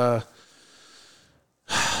can't.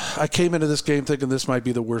 I came into this game thinking this might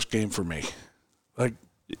be the worst game for me. Like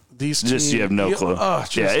these teams, you have no clue.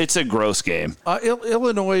 Yeah, it's a gross game.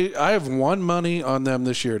 Illinois, I have won money on them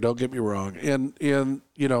this year. Don't get me wrong. And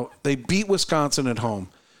they beat Wisconsin at home.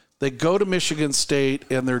 They go to Michigan State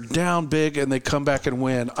and they're down big and they come back and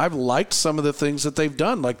win. I've liked some of the things that they've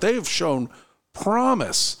done. Like they've shown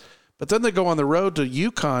promise. But then they go on the road to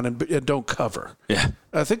UConn and don't cover. Yeah.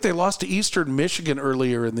 I think they lost to Eastern Michigan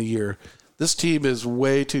earlier in the year. This team is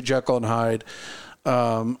way too Jekyll and Hyde.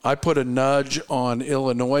 I put a nudge on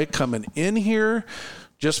Illinois coming in here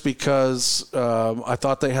just because I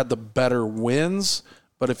thought they had the better wins.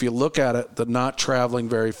 But if you look at it, the not traveling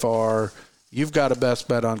very far, you've got a best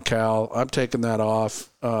bet on Cal. I'm taking that off.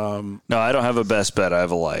 No, I don't have a best bet. I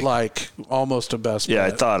have a like almost a best bet. Yeah, I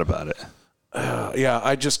thought about it.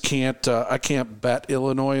 I just can't. I can't bet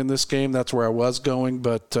Illinois in this game. That's where I was going,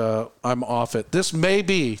 but I'm off it. This may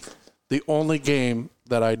be the only game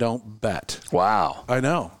that I don't bet. Wow. I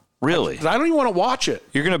know. Really? I don't even want to watch it.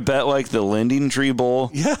 You're going to bet like the Lending Tree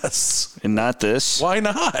Bowl? Yes. And not this? Why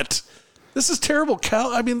not? This is terrible.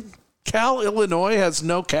 Cal, Illinois has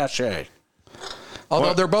no cachet.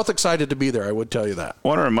 Although they're both excited to be there, I would tell you that. I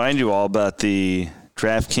want to remind you all about the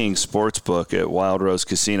DraftKings Sportsbook at Wild Rose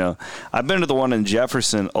Casino. I've been to the one in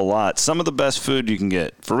Jefferson a lot. Some of the best food you can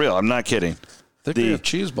get. For real, I'm not kidding. I think they have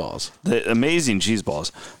cheese balls. The amazing cheese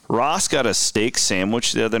balls. Ross got a steak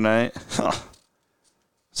sandwich the other night.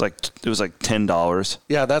 It was like $10.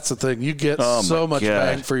 Yeah, that's the thing. You get so much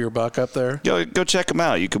bang for your buck up there. Go check them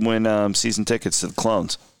out. You can win season tickets to the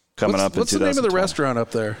Clones coming up in 2020. What's the name of the restaurant up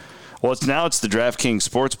there? Well, it's the DraftKings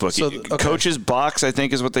Sportsbook. So, okay. Coach's Box, I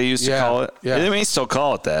think, is what they used to call it. Yeah. They may still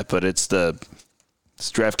call it that, but it's DraftKings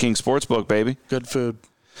Sportsbook, baby. Good food.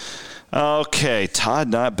 Okay, Todd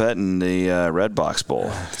not betting the Red Box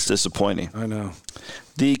Bowl. It's disappointing. I know.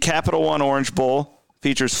 The Capital One Orange Bowl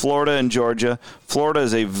features Florida and Georgia. Florida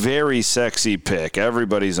is a very sexy pick.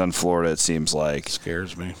 Everybody's on Florida, it seems like.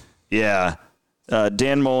 Scares me. Yeah.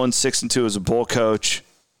 Dan Mullen, 6-2 as a bowl coach.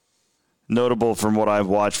 Notable from what I've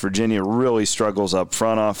watched, Virginia really struggles up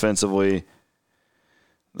front offensively.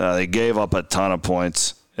 They gave up a ton of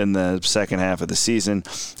points in the second half of the season.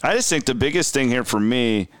 I just think the biggest thing here for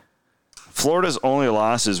me, Florida's only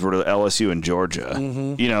losses were to LSU and Georgia.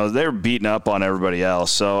 Mm-hmm. You know, they're beating up on everybody else.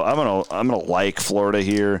 So I'm gonna like Florida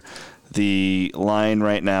here. The line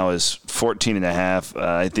right now is 14.5.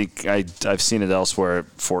 I think I've seen it elsewhere at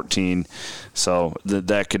 14. So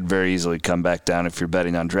that could very easily come back down if you're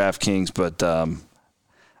betting on DraftKings. But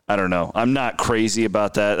I don't know. I'm not crazy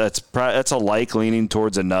about that. That's a like leaning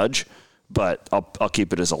towards a nudge. But I'll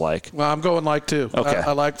keep it as a like. Well, I'm going like too. Okay.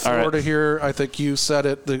 I like Florida here. I think you said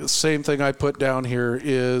it. The same thing I put down here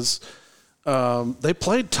is they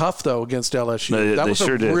played tough, though, against LSU. That was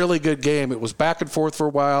a really good game. It was back and forth for a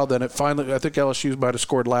while. Then it finally, I think LSU might have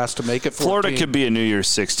scored last to make it 14. Florida could be a New Year's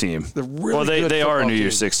Six team. They are a New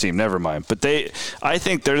Year's Six team. Never mind. But I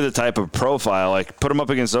think they're the type of profile, like put them up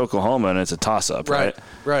against Oklahoma and it's a toss-up, right?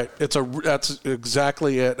 Right. That's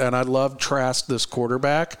exactly it. And I love Trask, this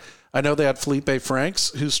quarterback. I know they had Felipe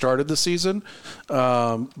Franks, who started the season,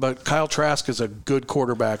 but Kyle Trask is a good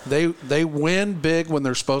quarterback. They win big when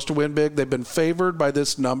they're supposed to win big. They've been favored by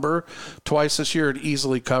this number twice this year and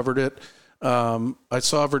easily covered it. I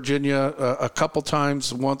saw Virginia a couple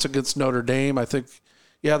times, once against Notre Dame. I think,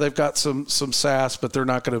 they've got some sass, but they're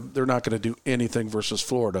not gonna do anything versus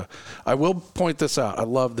Florida. I will point this out. I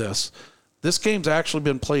love this. This game's actually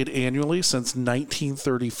been played annually since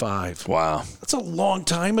 1935. Wow. That's a long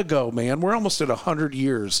time ago, man. We're almost at 100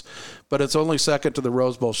 years, but it's only second to the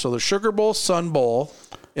Rose Bowl. So the Sugar Bowl, Sun Bowl,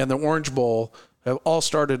 and the Orange Bowl have all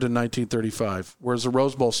started in 1935, whereas the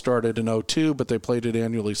Rose Bowl started in 2002, but they played it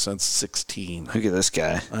annually since 16. Look at this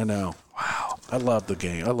guy. I know. Wow. I love the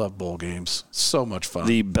game. I love bowl games. So much fun.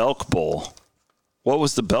 The Belk Bowl. What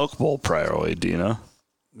was the Belk Bowl priorly? Do you know?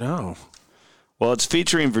 No. Well, it's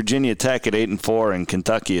featuring Virginia Tech at 8-4 and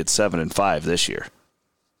Kentucky at 7-5 this year.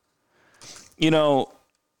 You know,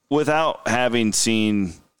 without having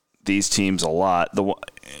seen these teams a lot,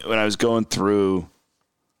 when I was going through,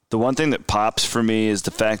 the one thing that pops for me is the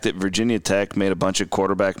fact that Virginia Tech made a bunch of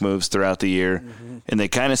quarterback moves throughout the year, and they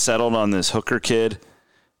kind of settled on this Hooker kid.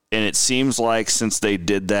 And it seems like since they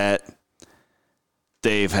did that,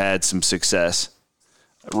 they've had some success.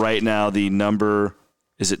 Right now, the number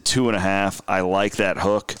is at 2.5. I like that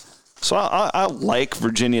hook. So I like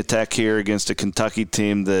Virginia Tech here against a Kentucky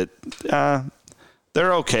team that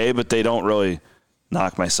they're okay, but they don't really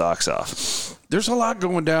knock my socks off. There's a lot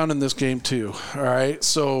going down in this game too. All right.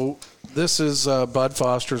 So this is Bud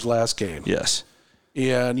Foster's last game. Yes.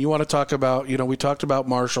 And you want to talk about, we talked about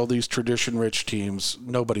Marshall, these tradition-rich teams.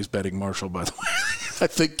 Nobody's betting Marshall, by the way.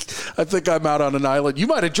 I think I'm out on an island. You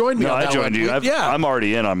might have joined me on that one. No, I joined you. I'm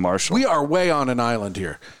already in on Marshall. We are way on an island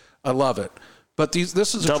here. I love it. But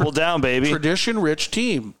this is a double down, baby. Tradition-rich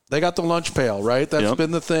team. They got the lunch pail, right? That's been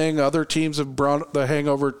the thing. Other teams have brought the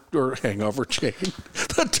hangover chain,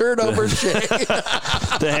 the turnover chain.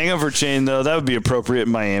 The hangover chain, though, that would be appropriate in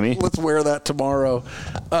Miami. Let's wear that tomorrow.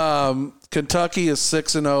 Kentucky is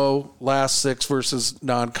 6-0 last 6 versus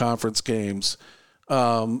non-conference games.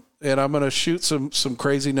 And I'm going to shoot some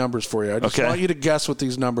crazy numbers for you. I just want you to guess what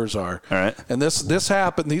these numbers are. All right. And this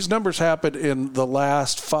happened. These numbers happened in the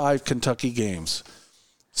last 5 Kentucky games: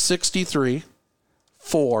 63,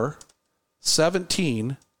 4,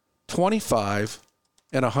 17, 25,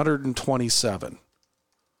 and 127.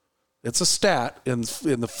 It's a stat in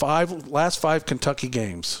the last 5 Kentucky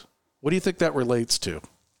games. What do you think that relates to?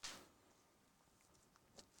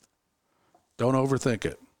 Don't overthink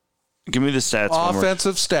it. Give me the stats.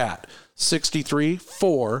 Offensive stat: 63,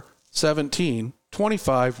 4, 17,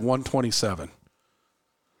 25, 127.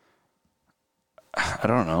 I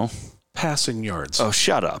don't know. Passing yards. Oh,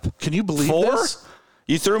 shut up. Can you believe 4? this?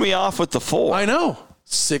 You threw me off with the 4. I know.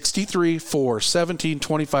 63, 4, 17,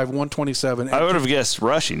 25, 127. I would have guessed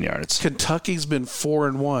rushing yards. Kentucky's been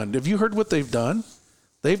 4-1. Have you heard what they've done?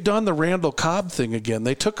 They've done the Randall Cobb thing again.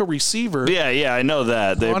 They took a receiver. Yeah, I know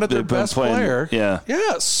that. They wanted their best player. Yeah,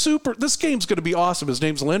 super. This game's going to be awesome. His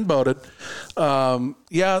name's Lynn Bowden.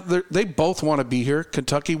 They both want to be here.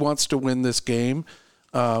 Kentucky wants to win this game,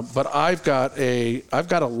 but I've got a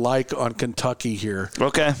like on Kentucky here.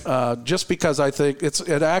 Okay. Just because I think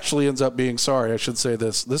it actually ends up being. Sorry, I should say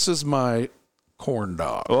this. This is my corn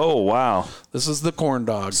dog. Oh, wow. This is the corn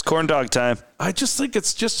dog. It's corn dog time. I just think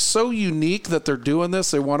it's just so unique that they're doing this.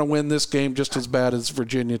 They want to win this game just as bad as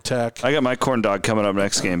Virginia Tech. I got my corn dog coming up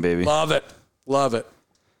next game, baby. Love it.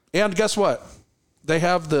 And guess what? They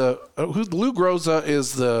have Lou Groza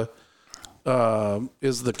is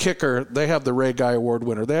the kicker. They have the Ray Guy Award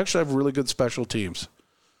winner. They actually have really good special teams.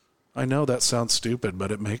 I know that sounds stupid,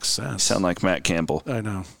 but it makes sense. You sound like Matt Campbell. I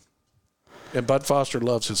know. And Bud Foster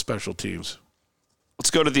loves his special teams. Let's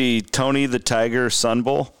go to the Tony the Tiger Sun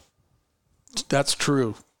Bowl. That's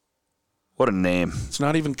true. What a name. It's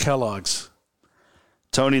not even Kellogg's.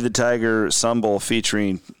 Tony the Tiger Sun Bowl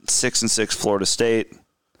featuring 6-6 Florida State.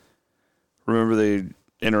 Remember the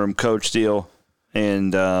interim coach deal?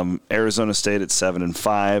 And Arizona State at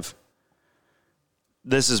 7-5.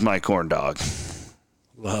 This is my corn dog.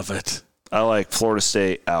 Love it. I like Florida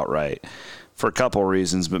State outright for a couple of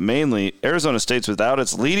reasons, but mainly Arizona State's without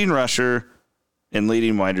its leading rusher and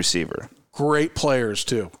leading wide receiver. Great players,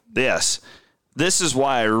 too. Yes. This is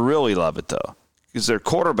why I really love it, though, because their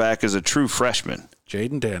quarterback is a true freshman.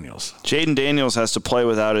 Jaden Daniels. Jaden Daniels has to play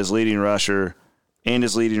without his leading rusher and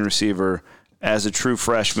his leading receiver as a true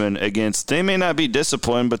freshman against, they may not be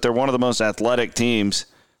disciplined, but they're one of the most athletic teams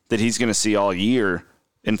that he's going to see all year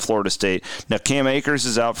in Florida State. Now, Cam Akers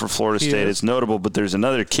is out for Florida State. It's notable, but there's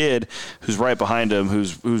another kid who's right behind him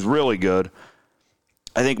who's really good.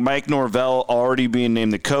 I think Mike Norvell already being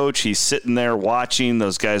named the coach. He's sitting there watching.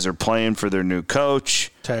 Those guys are playing for their new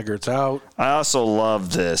coach. Taggart's out. I also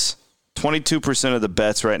love this. 22% of the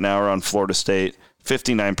bets right now are on Florida State.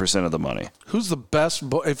 59% of the money. Who's the best?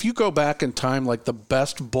 If you go back in time, like the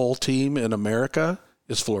best bowl team in America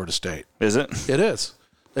is Florida State. Is it? It is.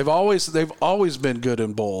 They've always been good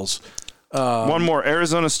in bowls. One more.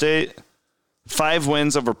 Arizona State, 5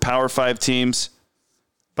 wins over Power 5 teams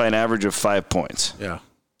by an average of 5 points. Yeah.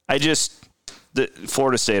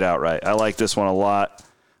 Florida State outright. I like this one a lot.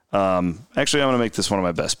 Actually, I'm going to make this one of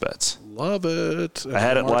my best bets. Love it. I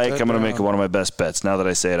had it like, I'm going to make it one of my best bets now that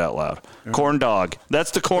I say it out loud. Yeah. Corn dog.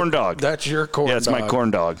 That's the corn dog. That's your corn dog. Yeah, it's my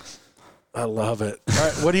corn dog. I love it. All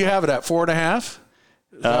right, what do you have it at? 4.5?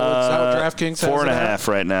 Is that what DraftKings has 4.5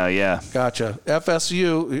 right now, yeah. Gotcha.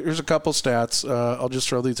 FSU, here's a couple stats. I'll just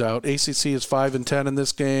throw these out. ACC is 5-10 in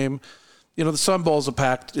this game. You know, the Sun Bowl is a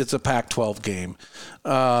Pac-12 game.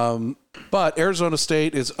 But Arizona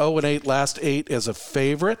State is 0-8 last 8 as a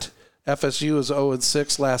favorite. FSU is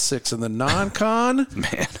 0-6 last 6 in the non-con.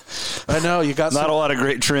 Man. I know you got not a lot of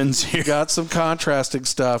great trends here. You got some contrasting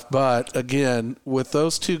stuff, but again, with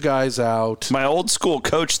those two guys out, my old school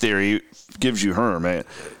coach theory gives you her, man.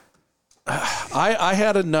 I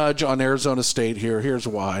had a nudge on Arizona State here. Here's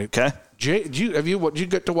why. Okay. Did you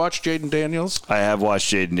get to watch Jaden Daniels? I have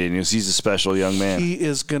watched Jaden Daniels. He's a special young man. He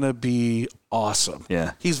is going to be awesome.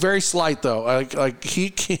 Yeah. He's very slight, though. Like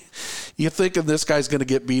he can't, you're thinking this guy's going to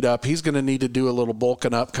get beat up. He's going to need to do a little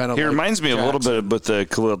bulking up kind of. He reminds me a little bit about the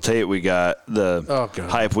Khalil Tate we got, the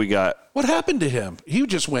hype we got. What happened to him? He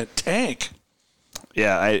just went tank.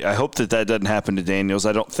 Yeah, I hope that doesn't happen to Daniels.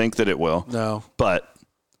 I don't think that it will. No. But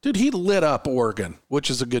dude, he lit up Oregon, which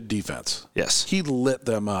is a good defense. Yes. He lit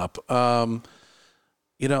them up.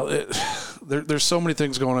 there's so many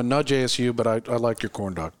things going on. Nudge ASU, but I like your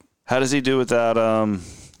corn dog. How does he do without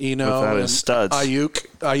without his studs?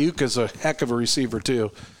 Ayuk is a heck of a receiver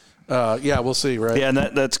too. We'll see, right? Yeah, and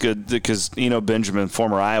that's good because Benjamin,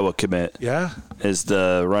 former Iowa commit, is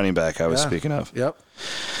the running back I was speaking of. Yep.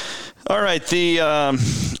 All right, the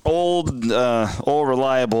old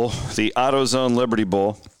reliable, the AutoZone Liberty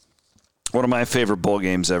Bowl. One of my favorite bowl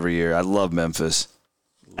games every year. I love Memphis.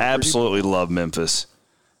 Absolutely love Memphis.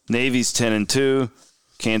 Navy's 10-2.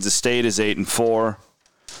 Kansas State is 8-4.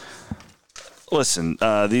 Listen,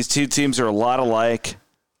 these two teams are a lot alike.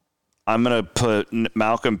 I'm going to put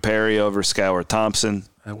Malcolm Perry over Skylar Thompson.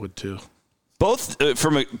 I would too. Both,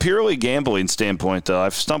 from a purely gambling standpoint, though,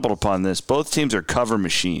 I've stumbled upon this. Both teams are cover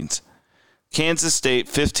machines. Kansas State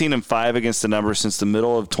 15-5 against the number since the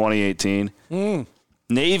middle of 2018.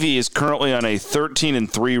 Navy is currently on a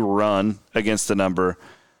 13-3 run against the number,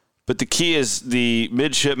 but the key is the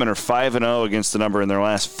midshipmen are 5-0 against the number in their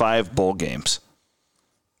last 5 bowl games.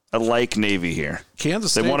 I like Navy here.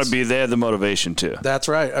 Kansas They want to be there, the motivation too. That's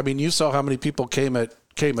right. I mean, you saw how many people came at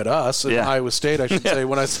us in Iowa State, I should say,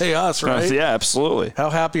 when I say us, right? Yeah, absolutely. How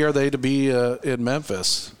happy are they to be in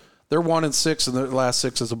Memphis? They're 1-6 in their last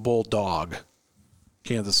 6 as a bulldog.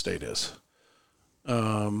 Kansas State is.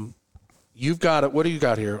 You've got it. What do you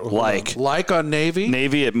got here? Like on Navy?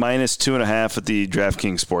 Navy at -2.5 at the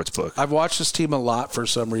DraftKings Sportsbook. I've watched this team a lot for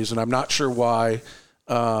some reason. I'm not sure why.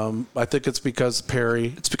 I think it's because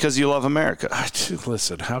Perry. It's because you love America.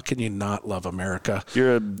 Listen, how can you not love America?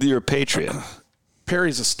 You're a patriot.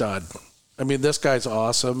 Perry's a stud. I mean, this guy's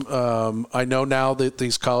awesome. I know now that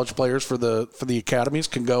these college players for the academies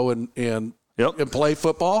can go and play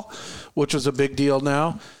football, which is a big deal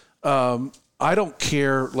now. I don't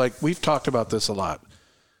care. Like, we've talked about this a lot.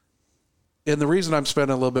 And the reason I'm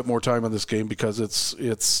spending a little bit more time on this game because it's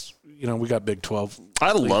we got Big 12.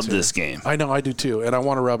 I love this game. I know, I do too. And I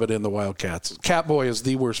want to rub it in the Wildcats. Catboy is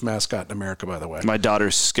the worst mascot in America, by the way. My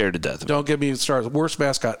daughter's scared to death of it. Don't get me started. Worst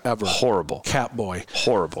mascot ever. Horrible. Catboy.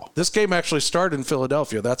 Horrible. This game actually started in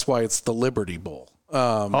Philadelphia. That's why it's the Liberty Bowl.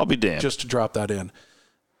 I'll be damned. Just to drop that in.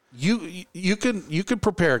 You can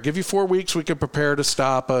prepare. Give you 4 weeks. We can prepare to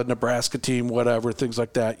stop a Nebraska team, whatever, things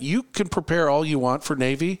like that. You can prepare all you want for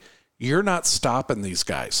Navy. You're not stopping these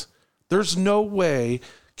guys. There's no way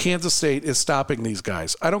Kansas State is stopping these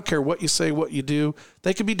guys. I don't care what you say, what you do.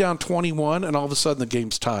 They could be down 21, and all of a sudden the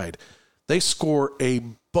game's tied. They score a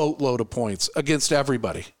boatload of points against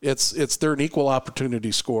everybody. They're an equal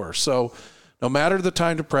opportunity scorer. So no matter the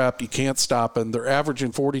time to prep, you can't stop them. They're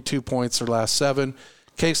averaging 42 points their last 7.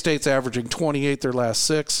 K-State's averaging 28 their last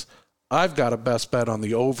 6. I've got a best bet on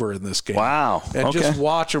the over in this game. Wow. And just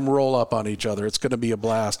watch them roll up on each other. It's going to be a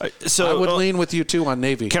blast. So I would lean with you, too, on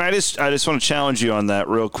Navy. I just want to challenge you on that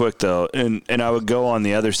real quick, though, and I would go on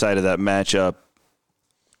the other side of that matchup.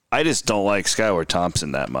 I just don't like Skylar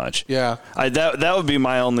Thompson that much. Yeah. That would be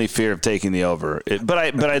my only fear of taking the over. But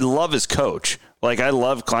I love his coach. Like, I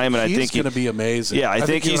love Kleiman. I think he's going to be amazing. Yeah, I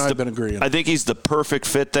think I've been agreeing. I think he's the perfect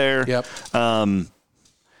fit there. Yep. And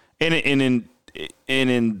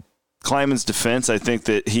in Kleiman's defense, I think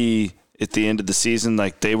that he, at the end of the season,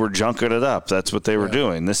 like, they were junking it up. That's what they were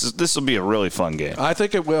doing. This will be a really fun game. I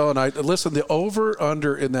think it will. And listen, the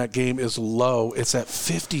over/under in that game is low. It's at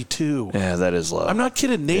 52. Yeah, that is low. I'm not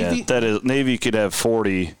kidding. Navy. Yeah, that is. Navy could have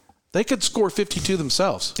 40. They could score 52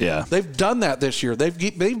 themselves. Yeah, they've done that this year. They've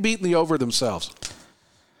beaten the over themselves.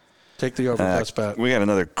 Take the over, best bet. We got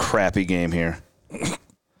another crappy game here.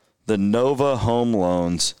 The Nova Home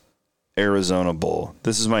Loans Arizona Bowl.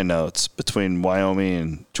 This is my notes between Wyoming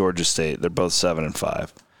and Georgia State. They're both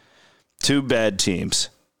 7-5. Two bad teams.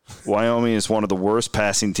 Wyoming is one of the worst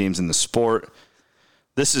passing teams in the sport.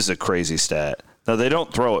 This is a crazy stat. Now, they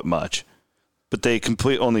don't throw it much, but they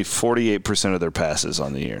complete only 48% of their passes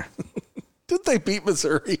on the year. Did they beat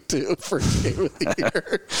Missouri, too, first game of the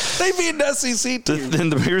year? They beat an SEC team.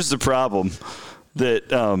 Then here's the problem, that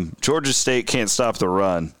Georgia State can't stop the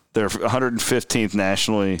run. They're 115th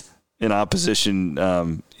nationally in opposition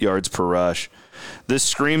yards per rush. This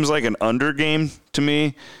screams like an under game to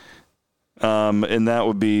me, and that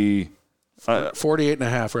would be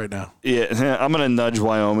 48.5 right now. Yeah, I'm going to nudge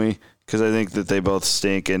Wyoming because I think that they both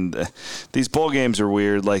stink, and these bowl games are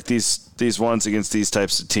weird. Like these ones against these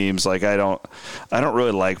types of teams, like I don't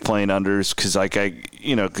really like playing unders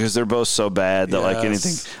because they're both so bad that like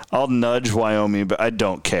anything. I'll nudge Wyoming, but I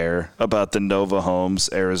don't care about the Nova Homes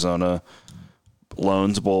Arizona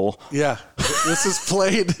Loans Bowl. Yeah, this is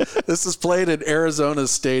played in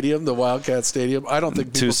Arizona's stadium, the Wildcat Stadium. I don't think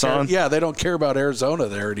people Tucson. They don't care about Arizona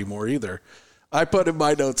there anymore either. I put in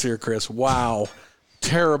my notes here, Chris. Wow.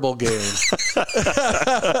 Terrible game.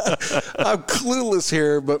 I'm clueless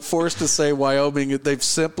here, but forced to say Wyoming, they've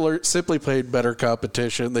simply played better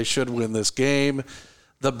competition. They should win this game.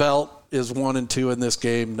 The belt is 1-2 in this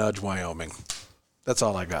game. Nudge Wyoming. That's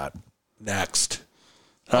all I got. Next.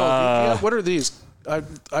 What are these? I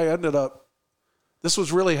ended up, this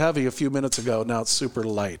was really heavy a few minutes ago. Now it's super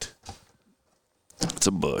light. It's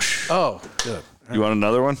a Busch. Oh, good. You want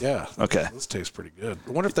another one? Yeah. Okay. This tastes pretty good.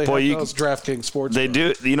 I wonder if they have those DraftKings Sportsbooks. They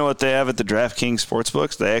do. You know what they have at the DraftKings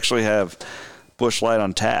Sportsbooks? They actually have Busch Light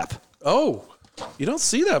on tap. Oh, you don't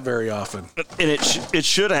see that very often. And it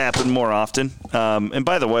should happen more often. And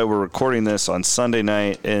by the way, we're recording this on Sunday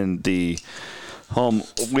night in the home.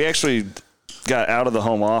 We actually got out of the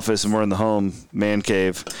home office and we're in the home man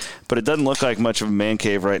cave, but it doesn't look like much of a man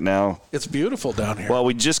cave right now. It's beautiful down here. Well,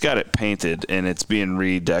 we just got it painted and it's being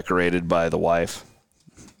redecorated by the wife.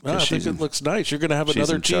 I think it looks nice. You're going to have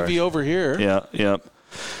another TV over here. Yeah, yep.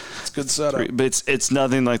 It's a good setup. But it's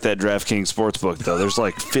nothing like that DraftKings Sportsbook, though. There's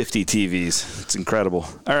like 50 TVs. It's incredible.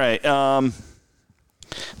 All right.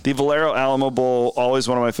 The Valero Alamo Bowl, always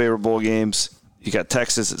one of my favorite bowl games. You got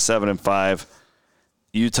Texas at 7-5,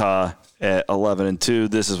 Utah at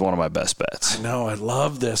 11-2. This is one of my best bets. I know. I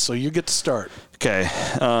love this. So you get to start. Okay.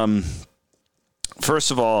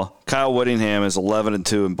 First of all, Kyle Whittingham is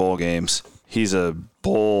 11-2 in bowl games. He's a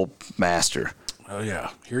bowl master. Oh,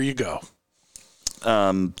 yeah. Here you go.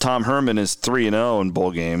 Tom Herman is 3-0 in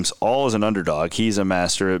bowl games, all as an underdog. He's a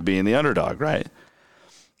master at being the underdog, right?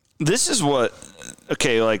 This is what,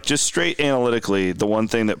 like just straight analytically, the one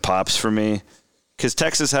thing that pops for me, because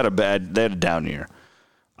Texas had they had a down year.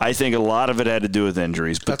 I think a lot of it had to do with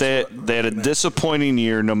injuries, but they had a disappointing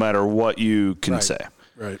year no matter what you can say.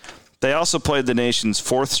 Right. They also played the nation's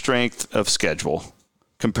fourth strength of schedule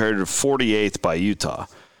compared to 48th by Utah.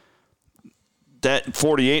 That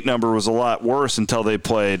 48 number was a lot worse until they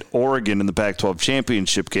played Oregon in the Pac-12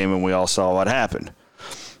 championship game, and we all saw what happened.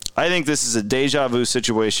 I think this is a deja vu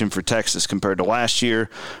situation for Texas compared to last year.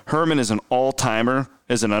 Herman is an all-timer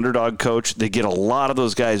as an underdog coach. They get a lot of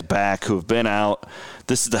those guys back who have been out.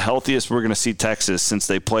 This is the healthiest we're going to see Texas since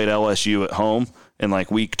they played LSU at home in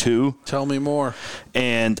like week 2. Tell me more.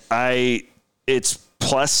 And it's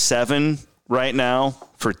 +7 right now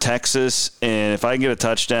for Texas, and if I can get a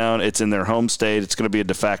touchdown, it's in their home state. It's going to be a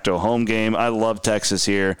de facto home game. I love Texas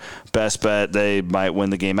here. Best bet, they might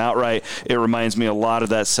win the game outright. It reminds me a lot of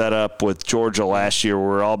that setup with Georgia last year where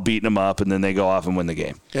we're all beating them up, and then they go off and win the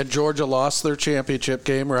game. And Georgia lost their championship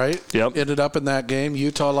game, right? Yep. Ended up in that game.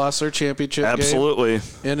 Utah lost their championship game. Absolutely.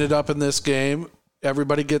 Ended up in this game.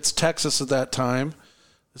 Everybody gets Texas at that time.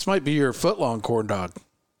 This might be your footlong corn dog.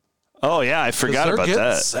 Oh, yeah, I forgot about that. They're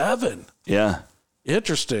getting 7. Yeah.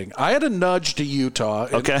 Interesting. I had a nudge to Utah.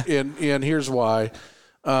 And, okay. And here's why.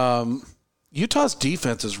 Utah's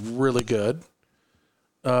defense is really good.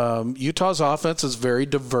 Utah's offense is very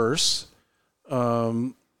diverse.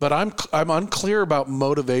 But I'm unclear about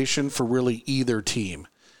motivation for really either team.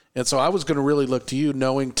 And so I was going to really look to you,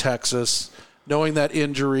 knowing Texas, knowing that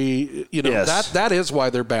injury, yes. that is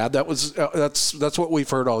why they're bad. That's what we've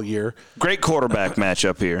heard all year. Great quarterback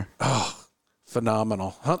matchup here. Oh,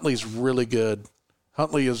 phenomenal. Huntley's really good.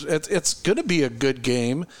 Huntley it's going to be a good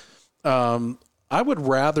game. I would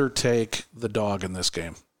rather take the dog in this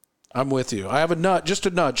game. I'm with you. I have just a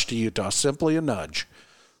nudge to Utah, simply a nudge.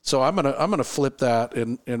 So I'm gonna flip that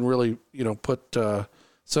and really put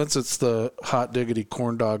since it's the hot diggity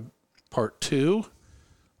corn dog part 2.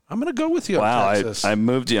 I'm going to go with you on Texas. I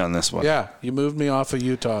moved you on this one. Yeah, you moved me off of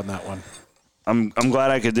Utah on that one. I'm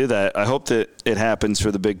glad I could do that. I hope that it happens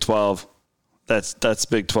for the Big 12. That's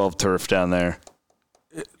Big 12 turf down there.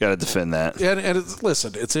 Got to defend that. And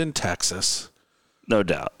it's in Texas. No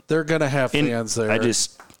doubt. They're going to have fans there.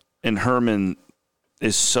 And Herman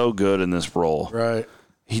is so good in this role. Right.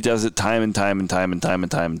 He does it time and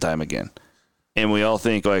time again. And we all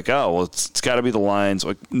think like, oh, well, it's got to be the Lions.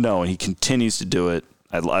 Like, no, he continues to do it.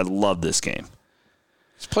 I love this game.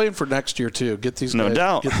 He's playing for next year too. Get these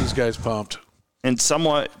guys pumped. And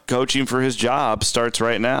somewhat coaching for his job starts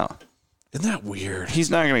right now. Isn't that weird?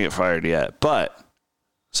 He's not going to get fired yet, but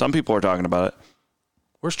some people are talking about it.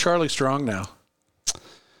 Where's Charlie Strong now?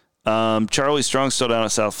 Charlie Strong's still down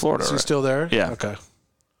at South Florida. Is he still there? Yeah. Okay.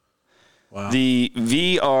 Wow. The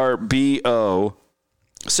VRBO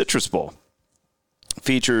Citrus Bowl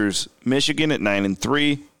features Michigan at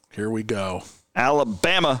 9-3. Here we go.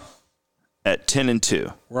 Alabama at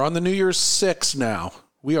 10-2. We're on the New Year's 6 now.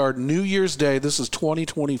 We are New Year's Day. This is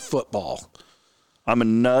 2020 football. I'm a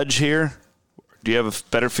nudge here. Do you have a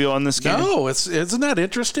better feel on this game? No, isn't that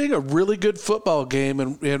interesting? A really good football game,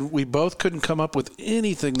 and we both couldn't come up with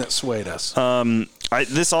anything that swayed us.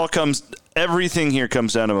 Everything here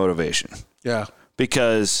comes down to motivation. Yeah.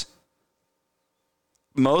 Because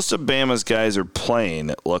most of Bama's guys are playing,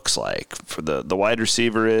 it looks like. For the wide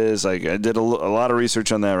receiver is, like, I did a lot of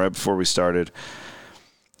research on that right before we started.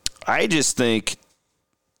 I just think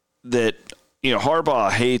that,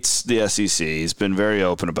 Harbaugh hates the SEC. He's been very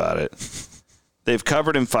open about it. They've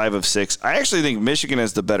covered in 5 of 6. I actually think Michigan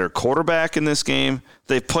has the better quarterback in this game.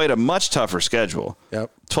 They've played a much tougher schedule.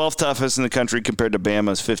 Yep. 12th toughest in the country compared to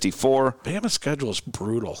Bama's 54. Bama's schedule is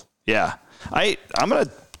brutal. Yeah. I'm going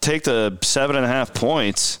to take the 7.5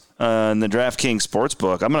 points in the DraftKings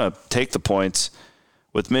Sportsbook. I'm going to take the points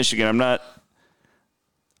with Michigan. I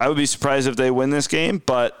would be surprised if they win this game,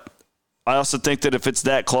 but I also think that if it's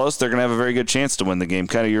that close, they're going to have a very good chance to win the game,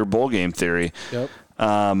 kind of your bowl game theory. Yep.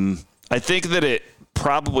 I think that it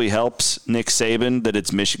probably helps Nick Saban that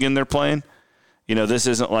it's Michigan they're playing. This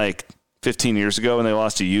isn't like 15 years ago when they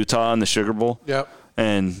lost to Utah in the Sugar Bowl. Yep.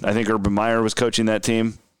 And I think Urban Meyer was coaching that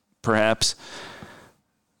team, perhaps.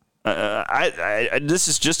 This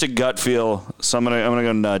is just a gut feel, so I'm gonna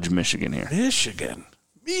go nudge Michigan here.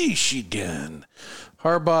 Michigan.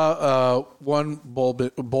 Harbaugh one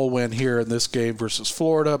bowl win here in this game versus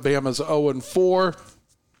Florida. Bama's 0-4.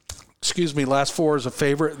 Last 4 is a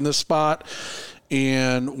favorite in this spot,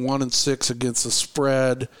 and 1-6 against the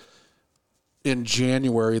spread in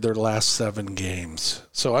January. Their last 7 games.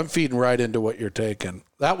 So I'm feeding right into what you're taking.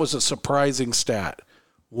 That was a surprising stat.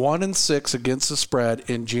 1-6 against the spread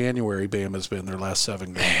in January. Bama's been their last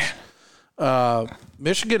 7 games.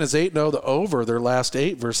 Michigan is 8-0 the over their last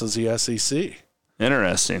 8 versus the SEC.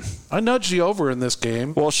 Interesting. I nudged the over in this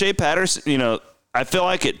game. Well, Shea Patterson, I feel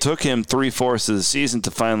like it took him 3/4 of the season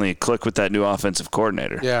to finally click with that new offensive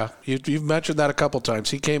coordinator. Yeah, you've mentioned that a couple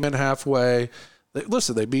times. He came in halfway.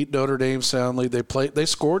 They beat Notre Dame soundly. They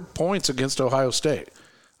scored points against Ohio State.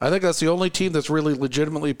 I think that's the only team that's really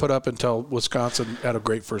legitimately put up until Wisconsin had a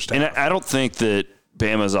great first half. And I don't think that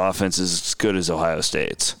Bama's offense is as good as Ohio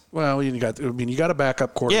State's. Well, you got a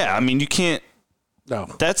backup quarterback. Yeah, you can't. No.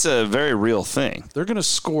 That's a very real thing. They're going to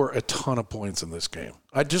score a ton of points in this game.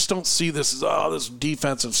 I just don't see this as, this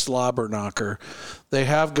defensive slobber knocker. They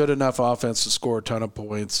have good enough offense to score a ton of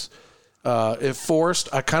points. If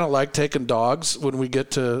forced, I kind of like taking dogs when we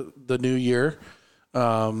get to the new year.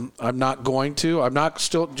 I'm not going to. I'm not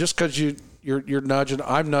still, just because you're nudging,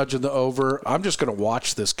 I'm nudging the over. I'm just going to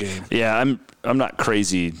watch this game. Yeah, I'm not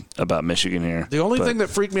crazy about Michigan here. The only thing that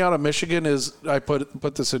freaked me out of Michigan is, I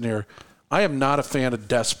put this in here, I am not a fan of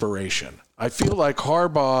desperation. I feel like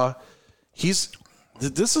Harbaugh, he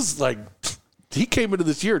came into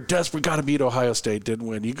this year desperate, got to beat Ohio State, didn't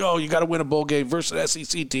win. You got to win a bowl game versus an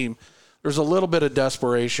SEC team. There's a little bit of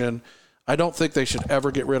desperation. I don't think they should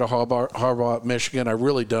ever get rid of Harbaugh at Michigan. I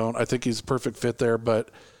really don't. I think he's a perfect fit there, but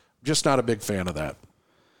I'm just not a big fan of that.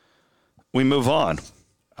 We move on.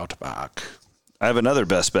 Outback. I have another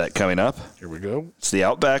best bet coming up. Here we go. It's the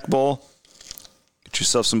Outback Bowl. Get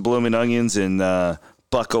yourself some blooming onions and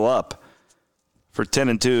buckle up for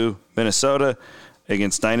 10-2 Minnesota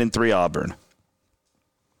against 9-3 Auburn. Do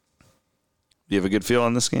you have a good feel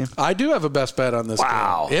on this game? I do have a best bet on this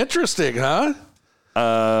Wow. game. Interesting, huh?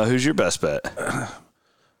 Who's your best bet?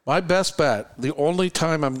 My best bet, the only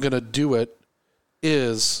time I'm going to do it,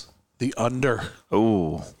 is the under.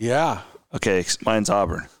 Oh. Yeah. Okay, mine's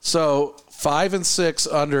Auburn. So 5-6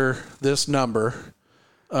 under this number.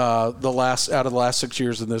 Out of the last 6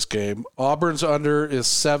 years in this game. Auburn's under is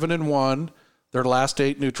 7-1, their last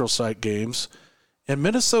 8 neutral site games, and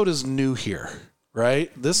Minnesota's new here, right?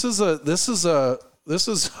 This is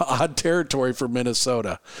odd territory for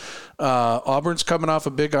Minnesota. Auburn's coming off a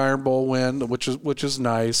Big Iron Bowl win, which is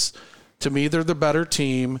nice. To me, they're the better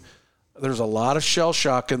team. There's a lot of shell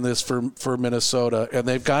shock in this for Minnesota, and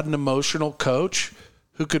they've got an emotional coach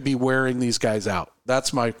who could be wearing these guys out.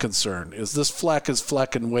 That's my concern. Is this Fleck is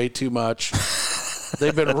flecking way too much?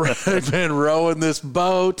 They've been rowing this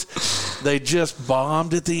boat. They just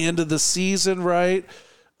bombed at the end of the season, right?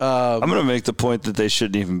 I'm going to make the point that they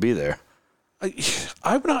shouldn't even be there.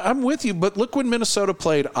 I'm with you, but look when Minnesota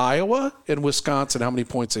played Iowa and Wisconsin, how many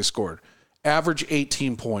points they scored. Average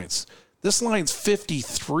 18 points. This line's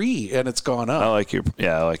 53, and it's gone up. I like your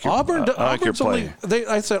Auburn. I like your play.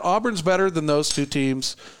 I said Auburn's better than those two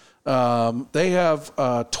teams. They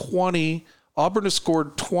have 20. Auburn has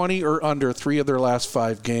scored 20 or under 3 of their last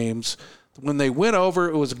 5 games. When they went over,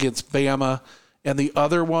 it was against Bama, and the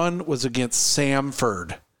other one was against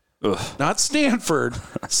Samford. Not Stanford,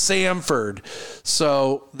 Samford.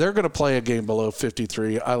 So they're going to play a game below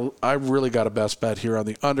 53. I really got a best bet here on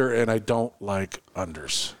the under, and I don't like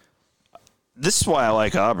unders. This is why I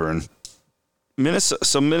like Auburn.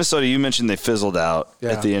 Minnesota, you mentioned they fizzled out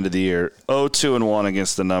at the end of the year. 0-2-1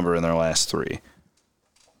 against the number in their last 3,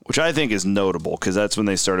 which I think is notable because that's when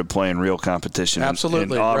they started playing real competition.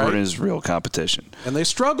 Absolutely. And Auburn right? is real competition. And they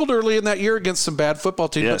struggled early in that year against some bad football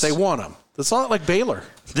teams, but they won them. It's not like Baylor.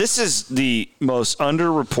 This is the most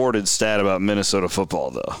underreported stat about Minnesota football,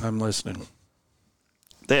 though. I'm listening.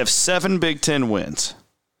 They have 7 Big Ten wins.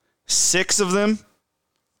 6 of them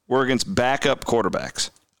were against backup quarterbacks.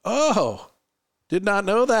 Oh, did not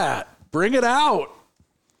know that. Bring it out.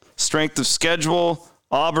 Strength of schedule,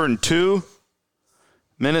 Auburn 2,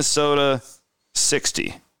 Minnesota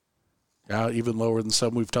 60. Yeah, even lower than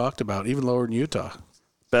some we've talked about, even lower than Utah.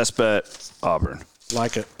 Best bet, Auburn.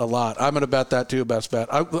 Like it a lot. I'm going to bet that too, best bet.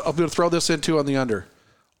 I'm going to throw this in too on the under.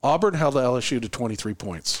 Auburn held LSU to 23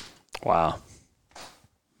 points. Wow.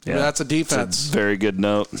 Yeah, that's a defense. That's a very good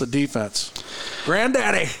note. It's a defense.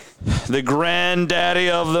 Granddaddy. The granddaddy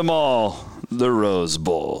of them all, the Rose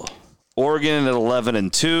Bowl. Oregon at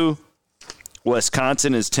 11-2.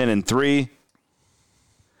 Wisconsin is 10-3.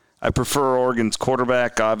 I prefer Oregon's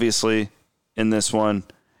quarterback, obviously, in this one.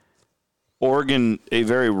 Oregon, a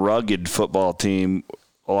very rugged football team.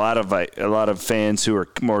 A lot of fans who are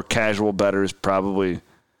more casual bettors probably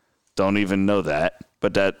don't even know that,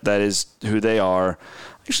 but that is who they are.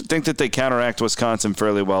 I should think that they counteract Wisconsin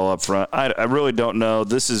fairly well up front. I really don't know.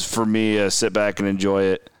 This is, for me, a sit back and enjoy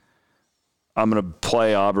it. I'm going to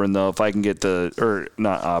play Auburn, though. If I can get Oregon.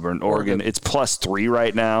 It's +3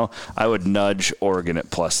 right now. I would nudge Oregon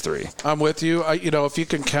at +3. I'm with you. If you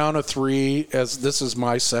can count a 3, as this is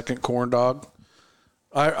my second corn dog,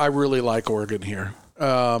 I really like Oregon here.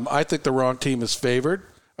 I think the wrong team is favored.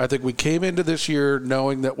 I think we came into this year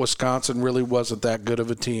knowing that Wisconsin really wasn't that good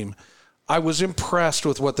of a team. I was impressed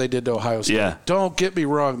with what they did to Ohio State. Yeah. Don't get me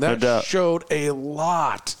wrong. That showed a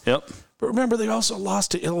lot. Yep. But remember, they also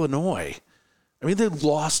lost to Illinois. They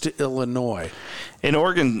lost to Illinois. And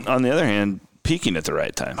Oregon, on the other hand, peaking at the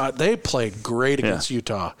right time. They played great against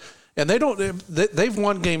Utah. And they've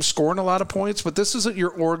won games scoring a lot of points, but this isn't your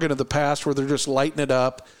Oregon of the past where they're just lighting it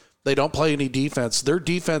up. They don't play any defense. Their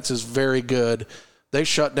defense is very good. They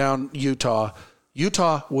shut down Utah.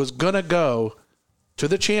 Utah was going to go to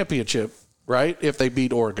the championship, right, if they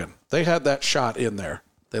beat Oregon. They had that shot in there.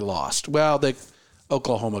 They lost. Well,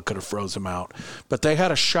 Oklahoma could have froze them out. But they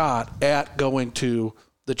had a shot at going to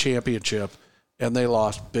the championship, and they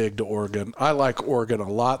lost big to Oregon. I like Oregon a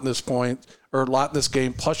lot in this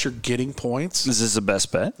game, plus you're getting points. Is this the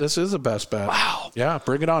best bet? This is the best bet. Wow. Yeah,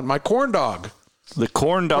 bring it on. My corn dog. The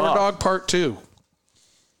corn dog. Corn dog part 2.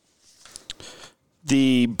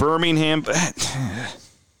 The Birmingham.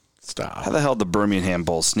 Stop. How the hell did the Birmingham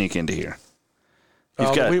Bowl sneak into here?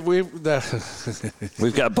 We've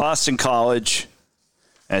got Boston College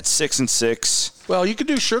at 6-6. Well, you could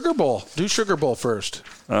do Sugar Bowl. Do Sugar Bowl first.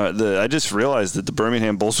 I just realized that the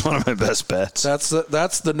Birmingham Bowl is one of my best bets. That's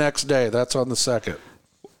the next day. That's on the 2nd.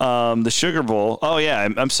 The Sugar Bowl. Oh yeah,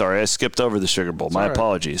 I'm sorry. I skipped over the Sugar Bowl. My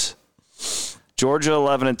apologies. Georgia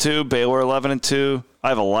 11-2. Baylor 11-2. I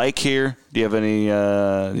have a like here. Do you have any?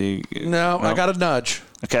 No, I got a nudge.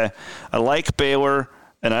 Okay, I like Baylor,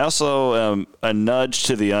 and I also a nudge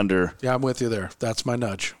to the under. Yeah, I'm with you there. That's my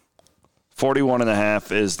nudge.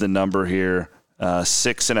 41.5 is the number here.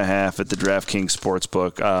 6.5 at the DraftKings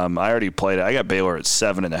Sportsbook. I already played it. I got Baylor at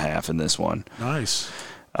 7.5 in this one. Nice.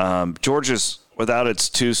 Georgia's without its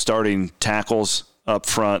 2 starting tackles up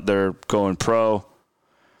front. They're going pro.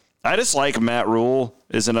 I just like Matt Rule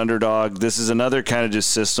as an underdog. This is another kind of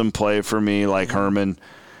just system play for me, like Herman.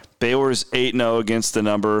 Baylor's 8-0 against the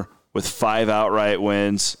number with 5 outright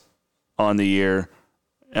wins on the year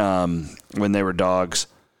when they were dogs.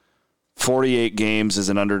 48 games as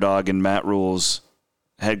an underdog in Matt Rule's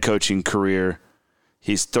head coaching career.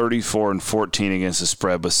 He's 34-14 against the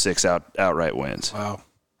spread with 6 outright wins. Wow.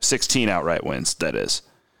 16 outright wins, that is.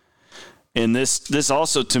 And this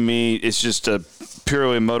also, to me, is just a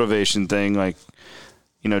purely motivation thing. Like,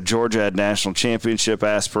 Georgia had national championship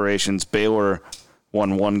aspirations. Baylor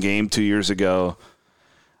won 1 game 2 years ago.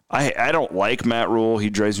 I don't like Matt Rule. He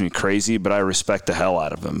drives me crazy, but I respect the hell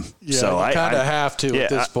out of him. Yeah, so you kind of have to at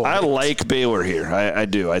this point. I like Baylor here. I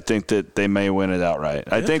do. I think that they may win it outright.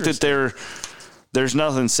 I think that there's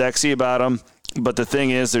nothing sexy about them. But the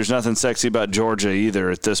thing is, there's nothing sexy about Georgia either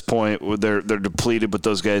at this point. They're depleted with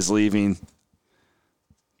those guys leaving.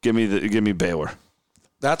 Give me Baylor.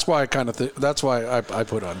 That's why I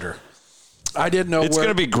put under. I didn't know it's going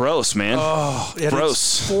to be gross, man. Oh,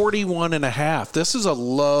 gross. 41.5. This is a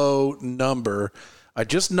low number. I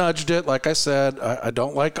just nudged it. Like I said, I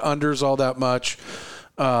don't like unders all that much.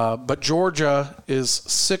 But Georgia is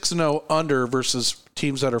 6-0 under versus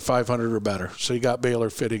teams that are 500 or better. So you got Baylor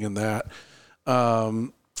fitting in that.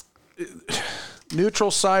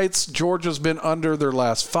 Neutral sites, Georgia's been under their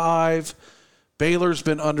last 5. Baylor's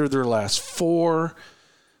been under their last 4.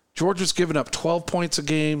 Georgia's given up 12 points a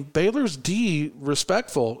game. Baylor's D,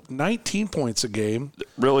 respectful, 19 points a game.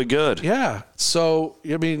 Really good. Yeah. So,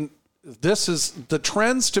 I mean, this is the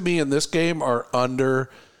trends to me in this game are under.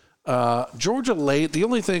 Georgia laid, the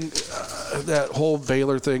only thing, that whole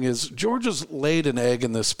Baylor thing is Georgia's laid an egg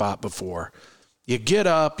in this spot before. You get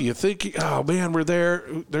up, you think, oh, man, we're there.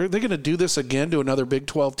 They're going to do this again to another Big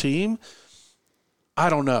 12 team? I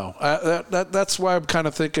don't know. That's why I'm kind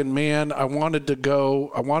of thinking, man, I wanted,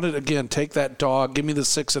 again, take that dog, give me the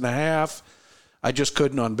 6.5. I just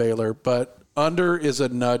couldn't on Baylor. But under is a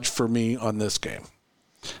nudge for me on this game.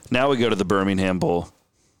 Now we go to the Birmingham Bowl.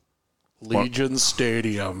 Legion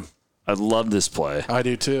Stadium. I love this play. I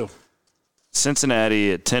do too.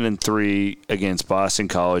 Cincinnati at 10-3 against Boston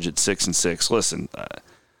College at 6-6. Listen,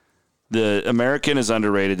 the American is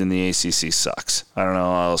underrated and the ACC sucks. I don't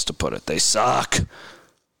know how else to put it. They suck.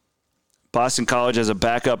 Boston College has a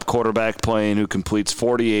backup quarterback playing who completes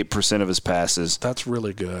 48% of his passes. That's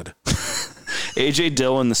really good. A.J.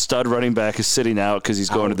 Dillon, the stud running back, is sitting out because he's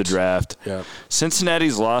going to the draft. Yep.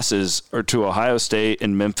 Cincinnati's losses are to Ohio State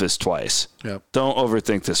and Memphis twice. Yep. Don't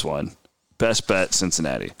overthink this one. Best bet,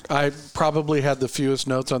 Cincinnati. I probably had the fewest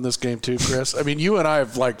notes on this game too, Chris. I mean, you and I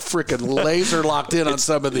have like freaking laser locked in on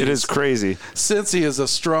some of these. It is crazy. Cincy is a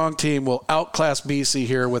strong team, will outclass BC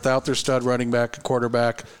here without their stud running back and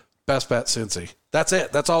quarterback. Best bet, Cincy. That's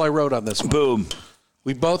it. That's all I wrote on this one. Boom.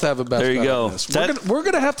 We both have a best there you bet go. on this. We're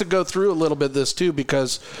going to have to go through a little bit of this too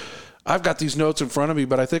because I've got these notes in front of me,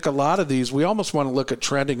 but I think a lot of these, we almost want to look at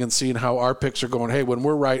trending and seeing how our picks are going. Hey, when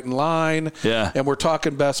we're right in line and we're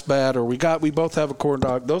talking best bet or we both have a corn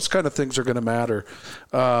dog, those kind of things are going to matter.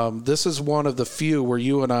 This is one of the few where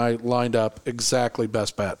you and I lined up exactly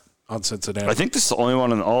best bet on Cincinnati. I think this is the only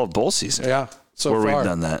one in all of bowl season. Yeah, so where far. we've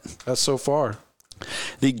done that. That's so far.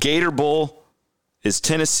 The Gator Bowl is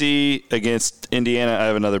Tennessee against Indiana. I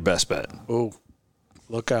have another best bet. Oh,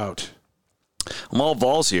 look out. I'm all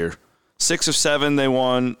Vols here. 6 of 7 they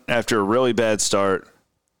won after a really bad start.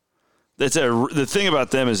 The thing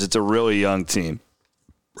about them is it's a really young team.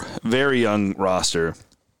 Very young roster.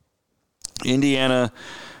 Indiana,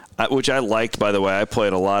 which I liked, by the way. I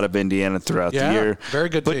played a lot of Indiana throughout the year. Very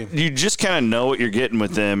good team. You just kind of know what you're getting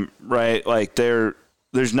with them, right? Like there's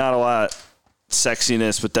not a lot of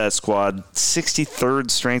sexiness with that squad.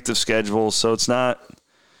 63rd strength of schedule, so it's not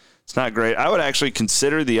great. I would actually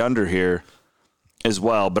consider the under here as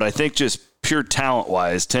well, but I think just pure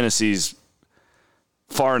talent-wise, Tennessee's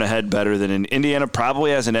far and ahead better than Indiana.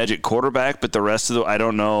 Probably has an edge at quarterback, but the rest of I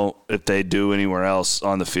don't know if they do anywhere else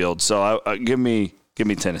on the field. So give me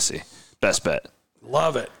Tennessee. Best bet.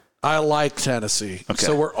 Love it. I like Tennessee. Okay.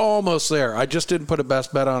 So we're almost there. I just didn't put a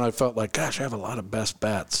best bet on. I felt like, gosh, I have a lot of best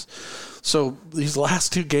bets. So these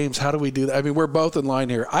last 2 games, how do we do that? I mean, we're both in line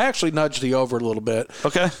here. I actually nudged the over a little bit.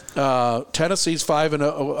 Okay. Tennessee's 5-0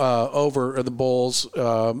 over in the bowls,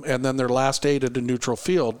 and then their last 8 at a neutral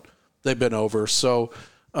field, they've been over. So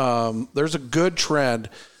there's a good trend.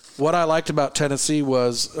 What I liked about Tennessee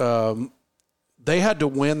was they had to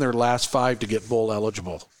win their last 5 to get bowl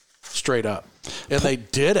eligible, straight up. And they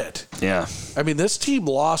did it. Yeah. I mean, this team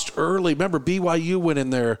lost early. Remember, BYU went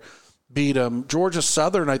in there, beat them. Georgia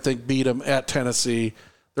Southern, I think, beat them at Tennessee.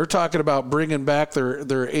 They're talking about bringing back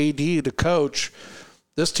their AD to coach.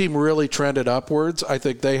 This team really trended upwards. I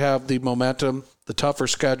think they have the momentum, the tougher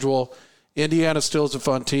schedule. Indiana still is a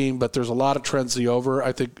fun team, but there's a lot of trends the over.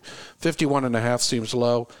 I think 51.5 seems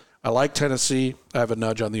low. I like Tennessee. I have a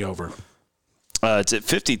nudge on the over. It's at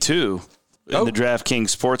 52 in the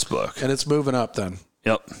DraftKings Sportsbook. And it's moving up then.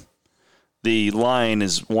 Yep. The line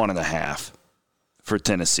is 1.5 for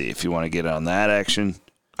Tennessee if you want to get on that action.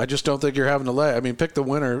 I just don't think you're having to lay. I mean, pick the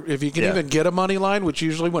winner. If you can even get a money line, which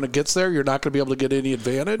usually when it gets there, you're not going to be able to get any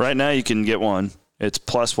advantage. Right now you can get one. It's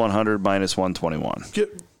plus 100 minus 121.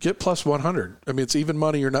 Get plus 100. I mean, it's even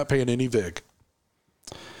money. You're not paying any VIG.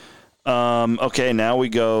 Okay, now we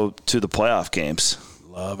go to the playoff games.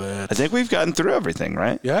 Love it. I think we've gotten through everything,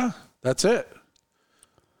 right? Yeah, that's it.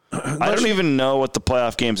 I don't even know what the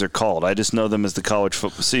playoff games are called. I just know them as the college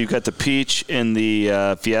football. So you've got the Peach and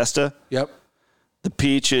the Fiesta. Yep. The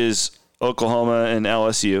Peach is Oklahoma and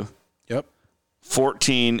LSU. Yep.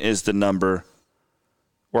 14 is the number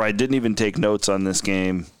where I didn't even take notes on this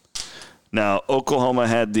game. Now, Oklahoma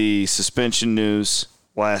had the suspension news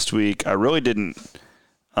last week. I really didn't.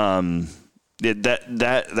 That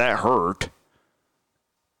hurt.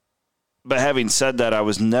 But having said that, I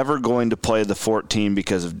was never going to play the 14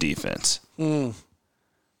 because of defense.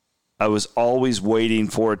 I was always waiting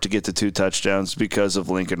for it to get to 2 touchdowns because of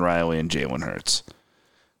Lincoln Riley and Jalen Hurts.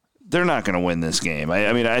 They're not going to win this game.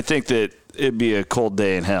 I mean, I think that it'd be a cold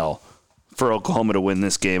day in hell for Oklahoma to win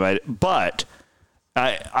this game. But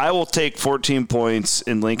I will take 14 points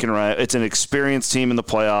in Lincoln Riley. It's an experienced team in the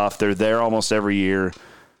playoff. They're there almost every year.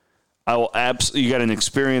 You got an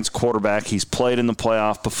experienced quarterback. He's played in the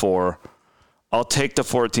playoff before. I'll take the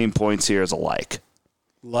 14 points here as a like.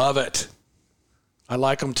 Love it. I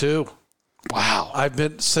like them too. Wow. I've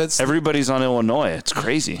been since everybody's on Illinois. It's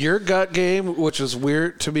crazy. Your gut game, which is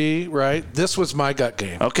weird to me, right? This was my gut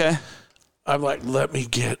game. Okay. I'm like, let me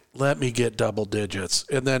get double digits.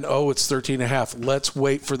 And then, it's 13.5. Let's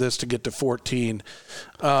wait for this to get to 14.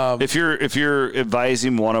 If you're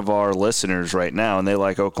advising one of our listeners right now and they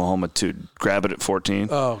like Oklahoma to grab it at 14.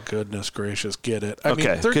 Oh, goodness gracious. Get it. I mean,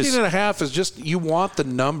 13.5 is just, you want the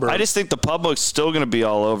number. I just think the public's still going to be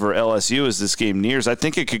all over LSU as this game nears. I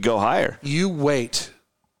think it could go higher. You wait.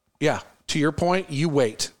 Yeah. To your point, you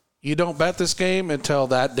wait. You don't bet this game until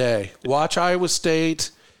that day. Watch Iowa State.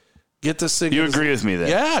 Get this thing. You agree with me there?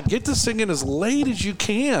 Yeah, get this thing in as late as you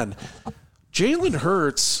can. Jalen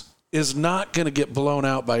Hurts is not going to get blown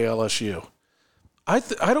out by LSU.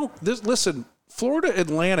 Listen, Florida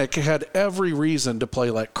Atlantic had every reason to play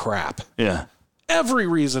like crap. Yeah. Every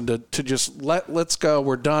reason to just let's go.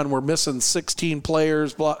 We're done. We're missing 16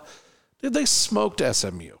 players. Blah. Dude, they smoked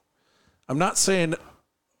SMU. I'm not saying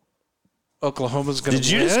Oklahoma's going to win.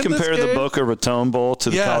 Did you just compare the Boca Raton Bowl to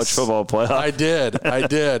the college football playoff? I did.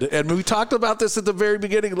 And we talked about this at the very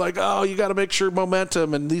beginning, like, you got to make sure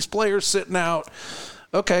momentum and these players sitting out.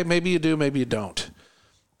 Okay, maybe you do, maybe you don't.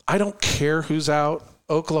 I don't care who's out.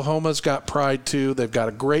 Oklahoma's got pride, too. They've got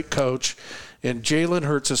a great coach, and Jalen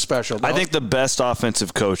Hurts is special. I think the best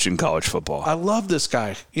offensive coach in college football. I love this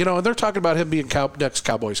guy. And they're talking about him being next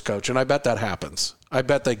Cowboys coach, and I bet that happens. I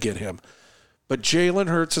bet they get him. But Jalen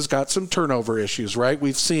Hurts has got some turnover issues, right?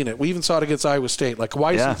 We've seen it. We even saw it against Iowa State. Like,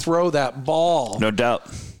 why does he throw that ball? No doubt.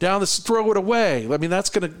 Throw it away. I mean, that's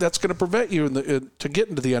gonna prevent you to get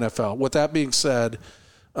into the NFL. With that being said,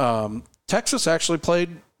 Texas actually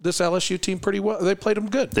played this LSU team pretty well. They played them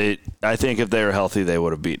good. I think if they were healthy, they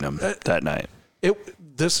would have beaten them that night.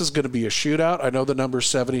 This is going to be a shootout. I know the number's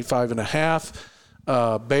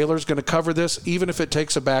 75.5. Baylor's going to cover this. Even if it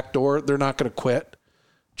takes a back door, they're not going to quit.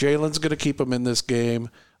 Jalen's going to keep them in this game.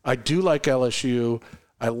 I do like LSU.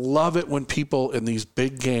 I love it when people in these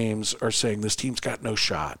big games are saying this team's got no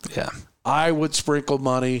shot. Yeah. I would sprinkle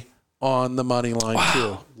money on the money line,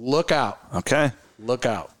 too. Look out. Okay. Look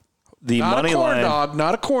out. Not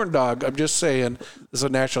a corn dog. I'm just saying this is a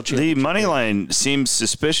national championship. The money line seems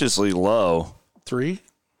suspiciously low. 3?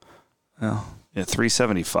 Oh. Yeah,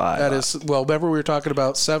 375. That is, remember we were talking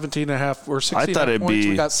about 17.5 or 16 I thought it'd points.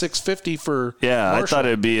 We got 650 for Marshall. I thought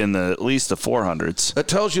it'd be in at least the 400s. That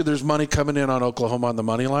tells you there's money coming in on Oklahoma on the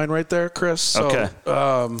money line right there, Chris. So, okay.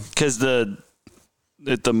 Because the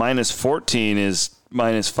minus 14 is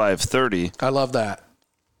minus 530. I love that.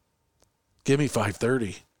 Give me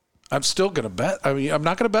 530. I'm still going to bet. I mean, I'm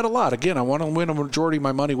not going to bet a lot. Again, I want to win a majority of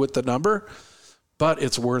my money with the number, but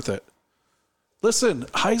it's worth it. Listen,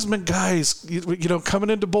 Heisman guys, coming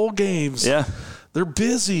into bowl games. Yeah. They're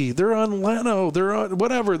busy. They're on Leno. They're on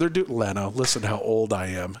whatever. They're doing Leno. Listen how old I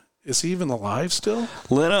am. Is he even alive still?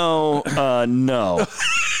 Leno, no.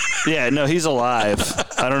 Yeah, no, he's alive.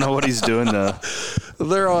 I don't know what he's doing, though.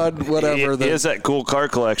 They're on whatever. He has that cool car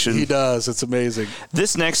collection. He does. It's amazing.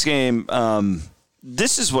 This next game,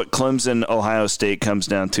 this is what Clemson, Ohio State comes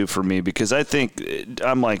down to for me, because I think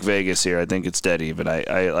I'm like Vegas here. I think it's dead even.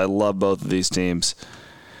 I love both of these teams.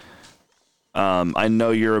 I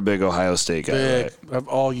know you're a big Ohio State guy. Right?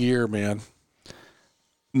 All year, man.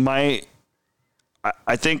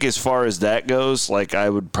 I think as far as that goes, like I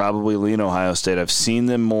would probably lean Ohio State. I've seen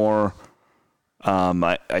them more.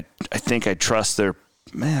 I think I trust their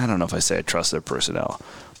 – I don't know if I say I trust their personnel,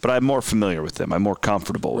 but I'm more familiar with them. I'm more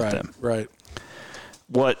comfortable with them. Right.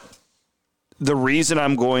 The reason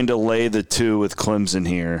I'm going to lay the 2 with Clemson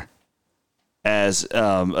here as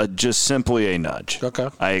just simply a nudge. Okay.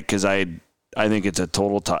 Because I think it's a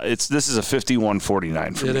total this is a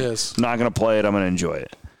 51-49 for me. It is. I'm not going to play it. I'm going to enjoy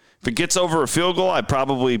it. If it gets over a field goal, I'd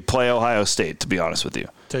probably play Ohio State, to be honest with you.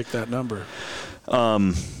 Take that number.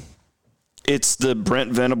 It's the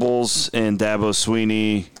Brent Venables and Dabo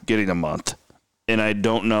Swinney getting a month. And I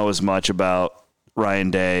don't know as much about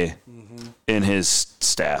Ryan Day in his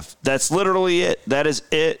staff. That's literally it. That is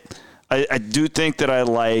it. I do think that I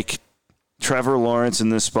like Trevor Lawrence in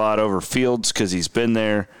this spot over Fields because he's been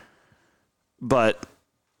there. But,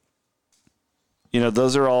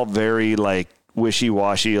 those are all very,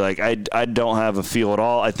 wishy-washy. I don't have a feel at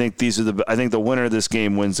all. I think I think the winner of this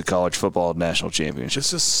game wins the college football national championship.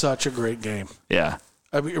 This is such a great game. Yeah.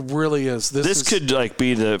 I mean, it really is. This could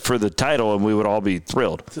be for the title, and we would all be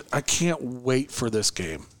thrilled. I can't wait for this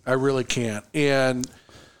game. I really can't. And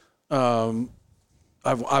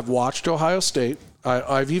I've watched Ohio State.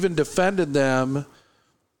 I've even defended them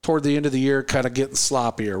toward the end of the year, kind of getting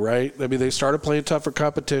sloppier, right? I mean, they started playing tougher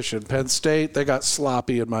competition. Penn State, they got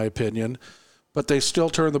sloppy, in my opinion, but they still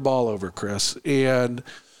turned the ball over, Chris. And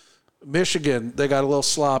Michigan, they got a little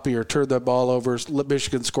sloppier, turned that ball over.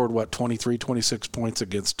 Michigan scored, 23, 26 points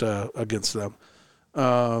against them.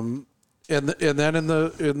 And then in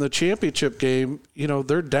the championship game,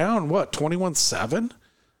 they're down, 21-7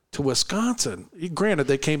 to Wisconsin. Granted,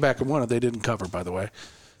 they came back and won it. They didn't cover, by the way.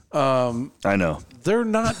 I know. They're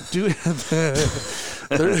not doing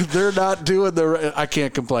they're not doing the – I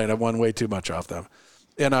can't complain. I've won way too much off them,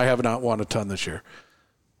 and I have not won a ton this year.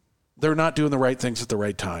 They're not doing the right things at the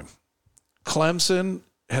right time. Clemson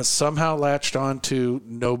has somehow latched on to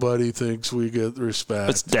nobody thinks we get respect.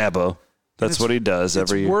 It's Dabo. That's what he does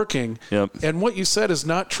every year. It's working. Yep. And what you said is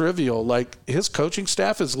not trivial. His coaching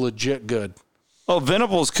staff is legit good. Oh,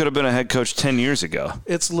 Venables could have been a head coach 10 years ago.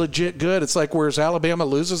 It's legit good. It's whereas Alabama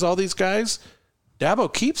loses all these guys,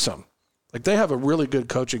 Dabo keeps them. They have a really good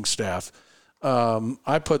coaching staff.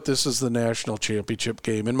 I put this as the national championship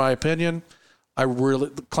game. In my opinion,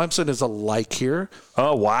 Clemson is a like here.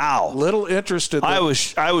 Oh, wow. Little interested. I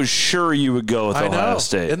was sure you would go with Ohio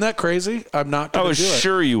State. Isn't that crazy? I'm not going to do it. I was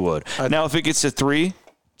sure you would. Now, if it gets to 3?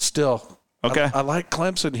 Still. Okay. I like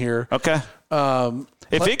Clemson here. Okay.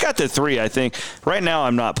 If it got to 3, I think right now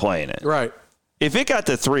I'm not playing it. Right. If it got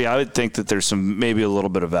to 3, I would think that there's maybe a little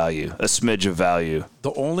bit of value, a smidge of value.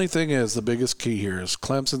 The only thing is, the biggest key here is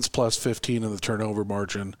Clemson's plus 15 in the turnover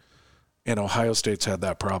margin, and Ohio State's had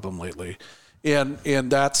that problem lately. And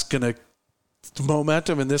that's going to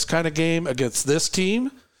momentum in this kind of game against this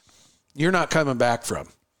team, you're not coming back from.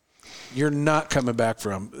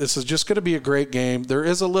 This is just going to be a great game. There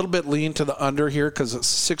is a little bit lean to the under here because it's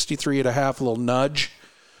 63.5, a little nudge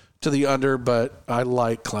to the under, but I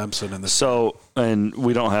like Clemson in this. So, and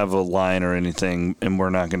we don't have a line or anything, and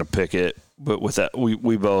we're not going to pick it. But with that, we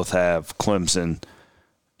both have Clemson,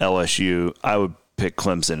 LSU. I would pick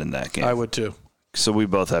Clemson in that game. I would too. So we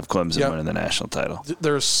both have Clemson winning the national title.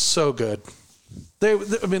 They're so good.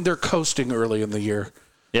 They're coasting early in the year.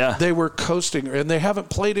 Yeah. They were coasting, and they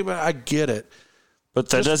haven't played him. I get it. But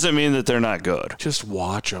that doesn't mean that they're not good. Just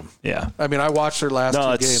watch them. Yeah. I watched their last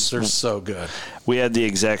 2 games. They're so good. We had the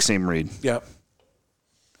exact same read. Yep.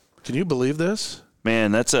 Can you believe this?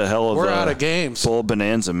 Man, that's a hell of We're out of games. Full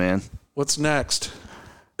bonanza, man. What's next?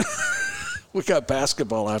 We got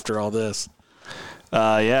basketball after all this.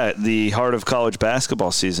 The heart of college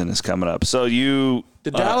basketball season is coming up. So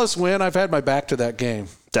did Dallas win? I've had my back to that game.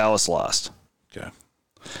 Dallas lost. Okay.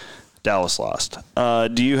 Dallas lost.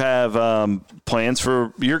 Do you have plans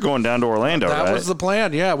for – you're going down to Orlando, right? That was the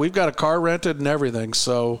plan, yeah. We've got a car rented and everything,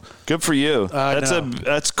 so – good for you.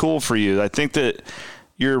 That's cool for you. I think that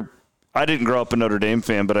I didn't grow up a Notre Dame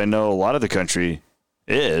fan, but I know a lot of the country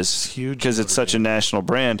is. Huge. Because it's such a national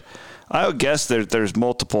brand. I would guess that there's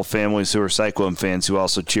multiple families who are Cyclone fans who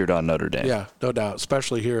also cheered on Notre Dame. Yeah, no doubt,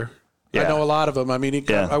 especially here. Yeah. I know a lot of them. I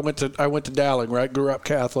went to Dowling, right? Grew up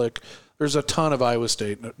Catholic. There's a ton of Iowa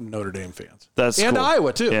State Notre Dame fans. That's and cool.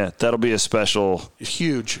 Iowa too. Yeah, that'll be a special.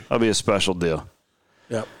 Huge. That'll be a special deal.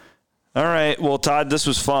 Yep. All right. Well, Todd, this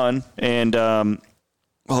was fun, and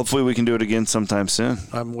hopefully we can do it again sometime soon.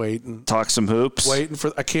 I'm waiting. Talk some hoops.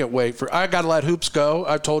 I can't wait for. I got to let hoops go.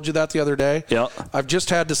 I told you that the other day. Yeah. I've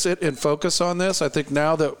just had to sit and focus on this. I think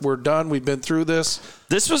now that we're done, we've been through this.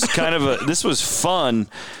 This was this was fun,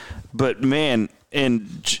 but man,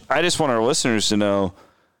 and I just want our listeners to know.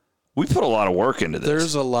 We put a lot of work into this.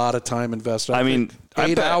 There's a lot of time invested. I mean,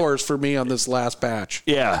 8 hours for me on this last batch.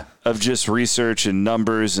 Yeah, of just research and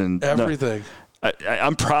numbers and everything.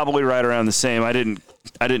 I'm probably right around the same. I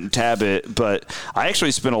didn't tab it, but I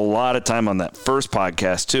actually spent a lot of time on that first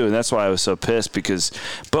podcast too, and that's why I was so pissed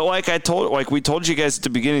but like we told you guys at the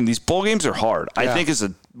beginning, these bowl games are hard. Yeah. I think it's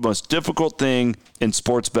the most difficult thing in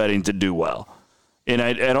sports betting to do well. And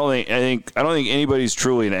I don't think anybody's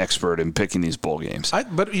truly an expert in picking these bowl games.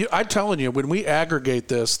 I'm telling you, when we aggregate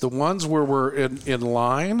this, the ones where we're in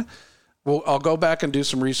line, I'll go back and do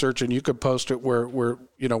some research, and you could post it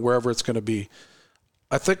wherever it's going to be.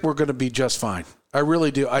 I think we're going to be just fine. I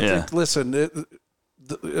really do. I think, listen,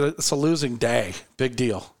 it's a losing day. Big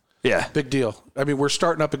deal. Yeah. Big deal. I mean, we're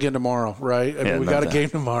starting up again tomorrow, right? I mean, we got a game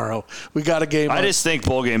tomorrow. We got a game. I just think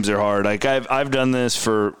bowl games are hard. Like I've done this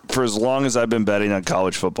for as long as I've been betting on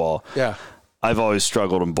college football. Yeah. I've always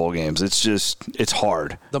struggled in bowl games. It's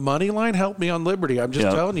hard. The money line helped me on Liberty. I'm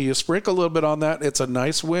just telling you, you sprinkle a little bit on that. It's a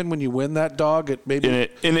nice win when you win that dog. It maybe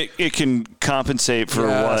it can compensate for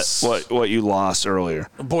what you lost earlier.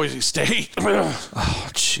 Boise State.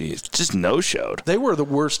 Oh, jeez, just no-showed. They were the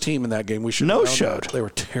worst team in that game. We should no-showed. They were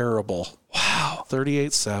terrible. Wow,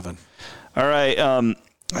 38-7. All right.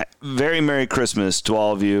 Very Merry Christmas to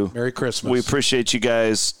all of you. Merry Christmas. We appreciate you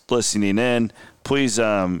guys listening in. Please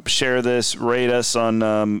share this, rate us on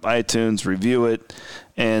iTunes, review it,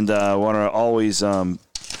 and I want to always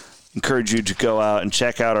encourage you to go out and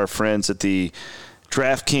check out our friends at the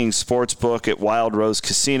DraftKings Sportsbook at Wild Rose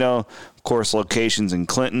Casino. Of course, locations in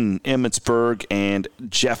Clinton, Emmitsburg, and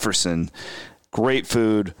Jefferson. Great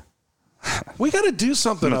food. We got to do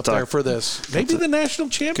something up there for this. Maybe the national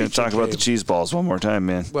championship. Going to talk about the cheese balls one more time,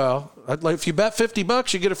 man. Well, if you bet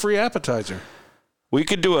 $50, you get a free appetizer. We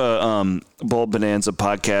could do a Bowl Bonanza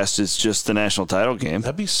podcast. It's just the national title game.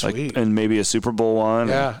 That'd be sweet. And maybe a Super Bowl one.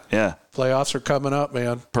 Yeah. Playoffs are coming up,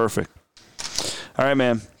 man. Perfect. All right,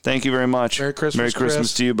 man. Thank you very much. Merry Christmas, Merry Christmas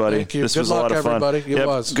Chris. to you, buddy. Thank you. This Good was luck, a lot of fun. everybody. It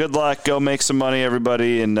was. Good luck. Go make some money,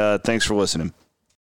 everybody, and thanks for listening.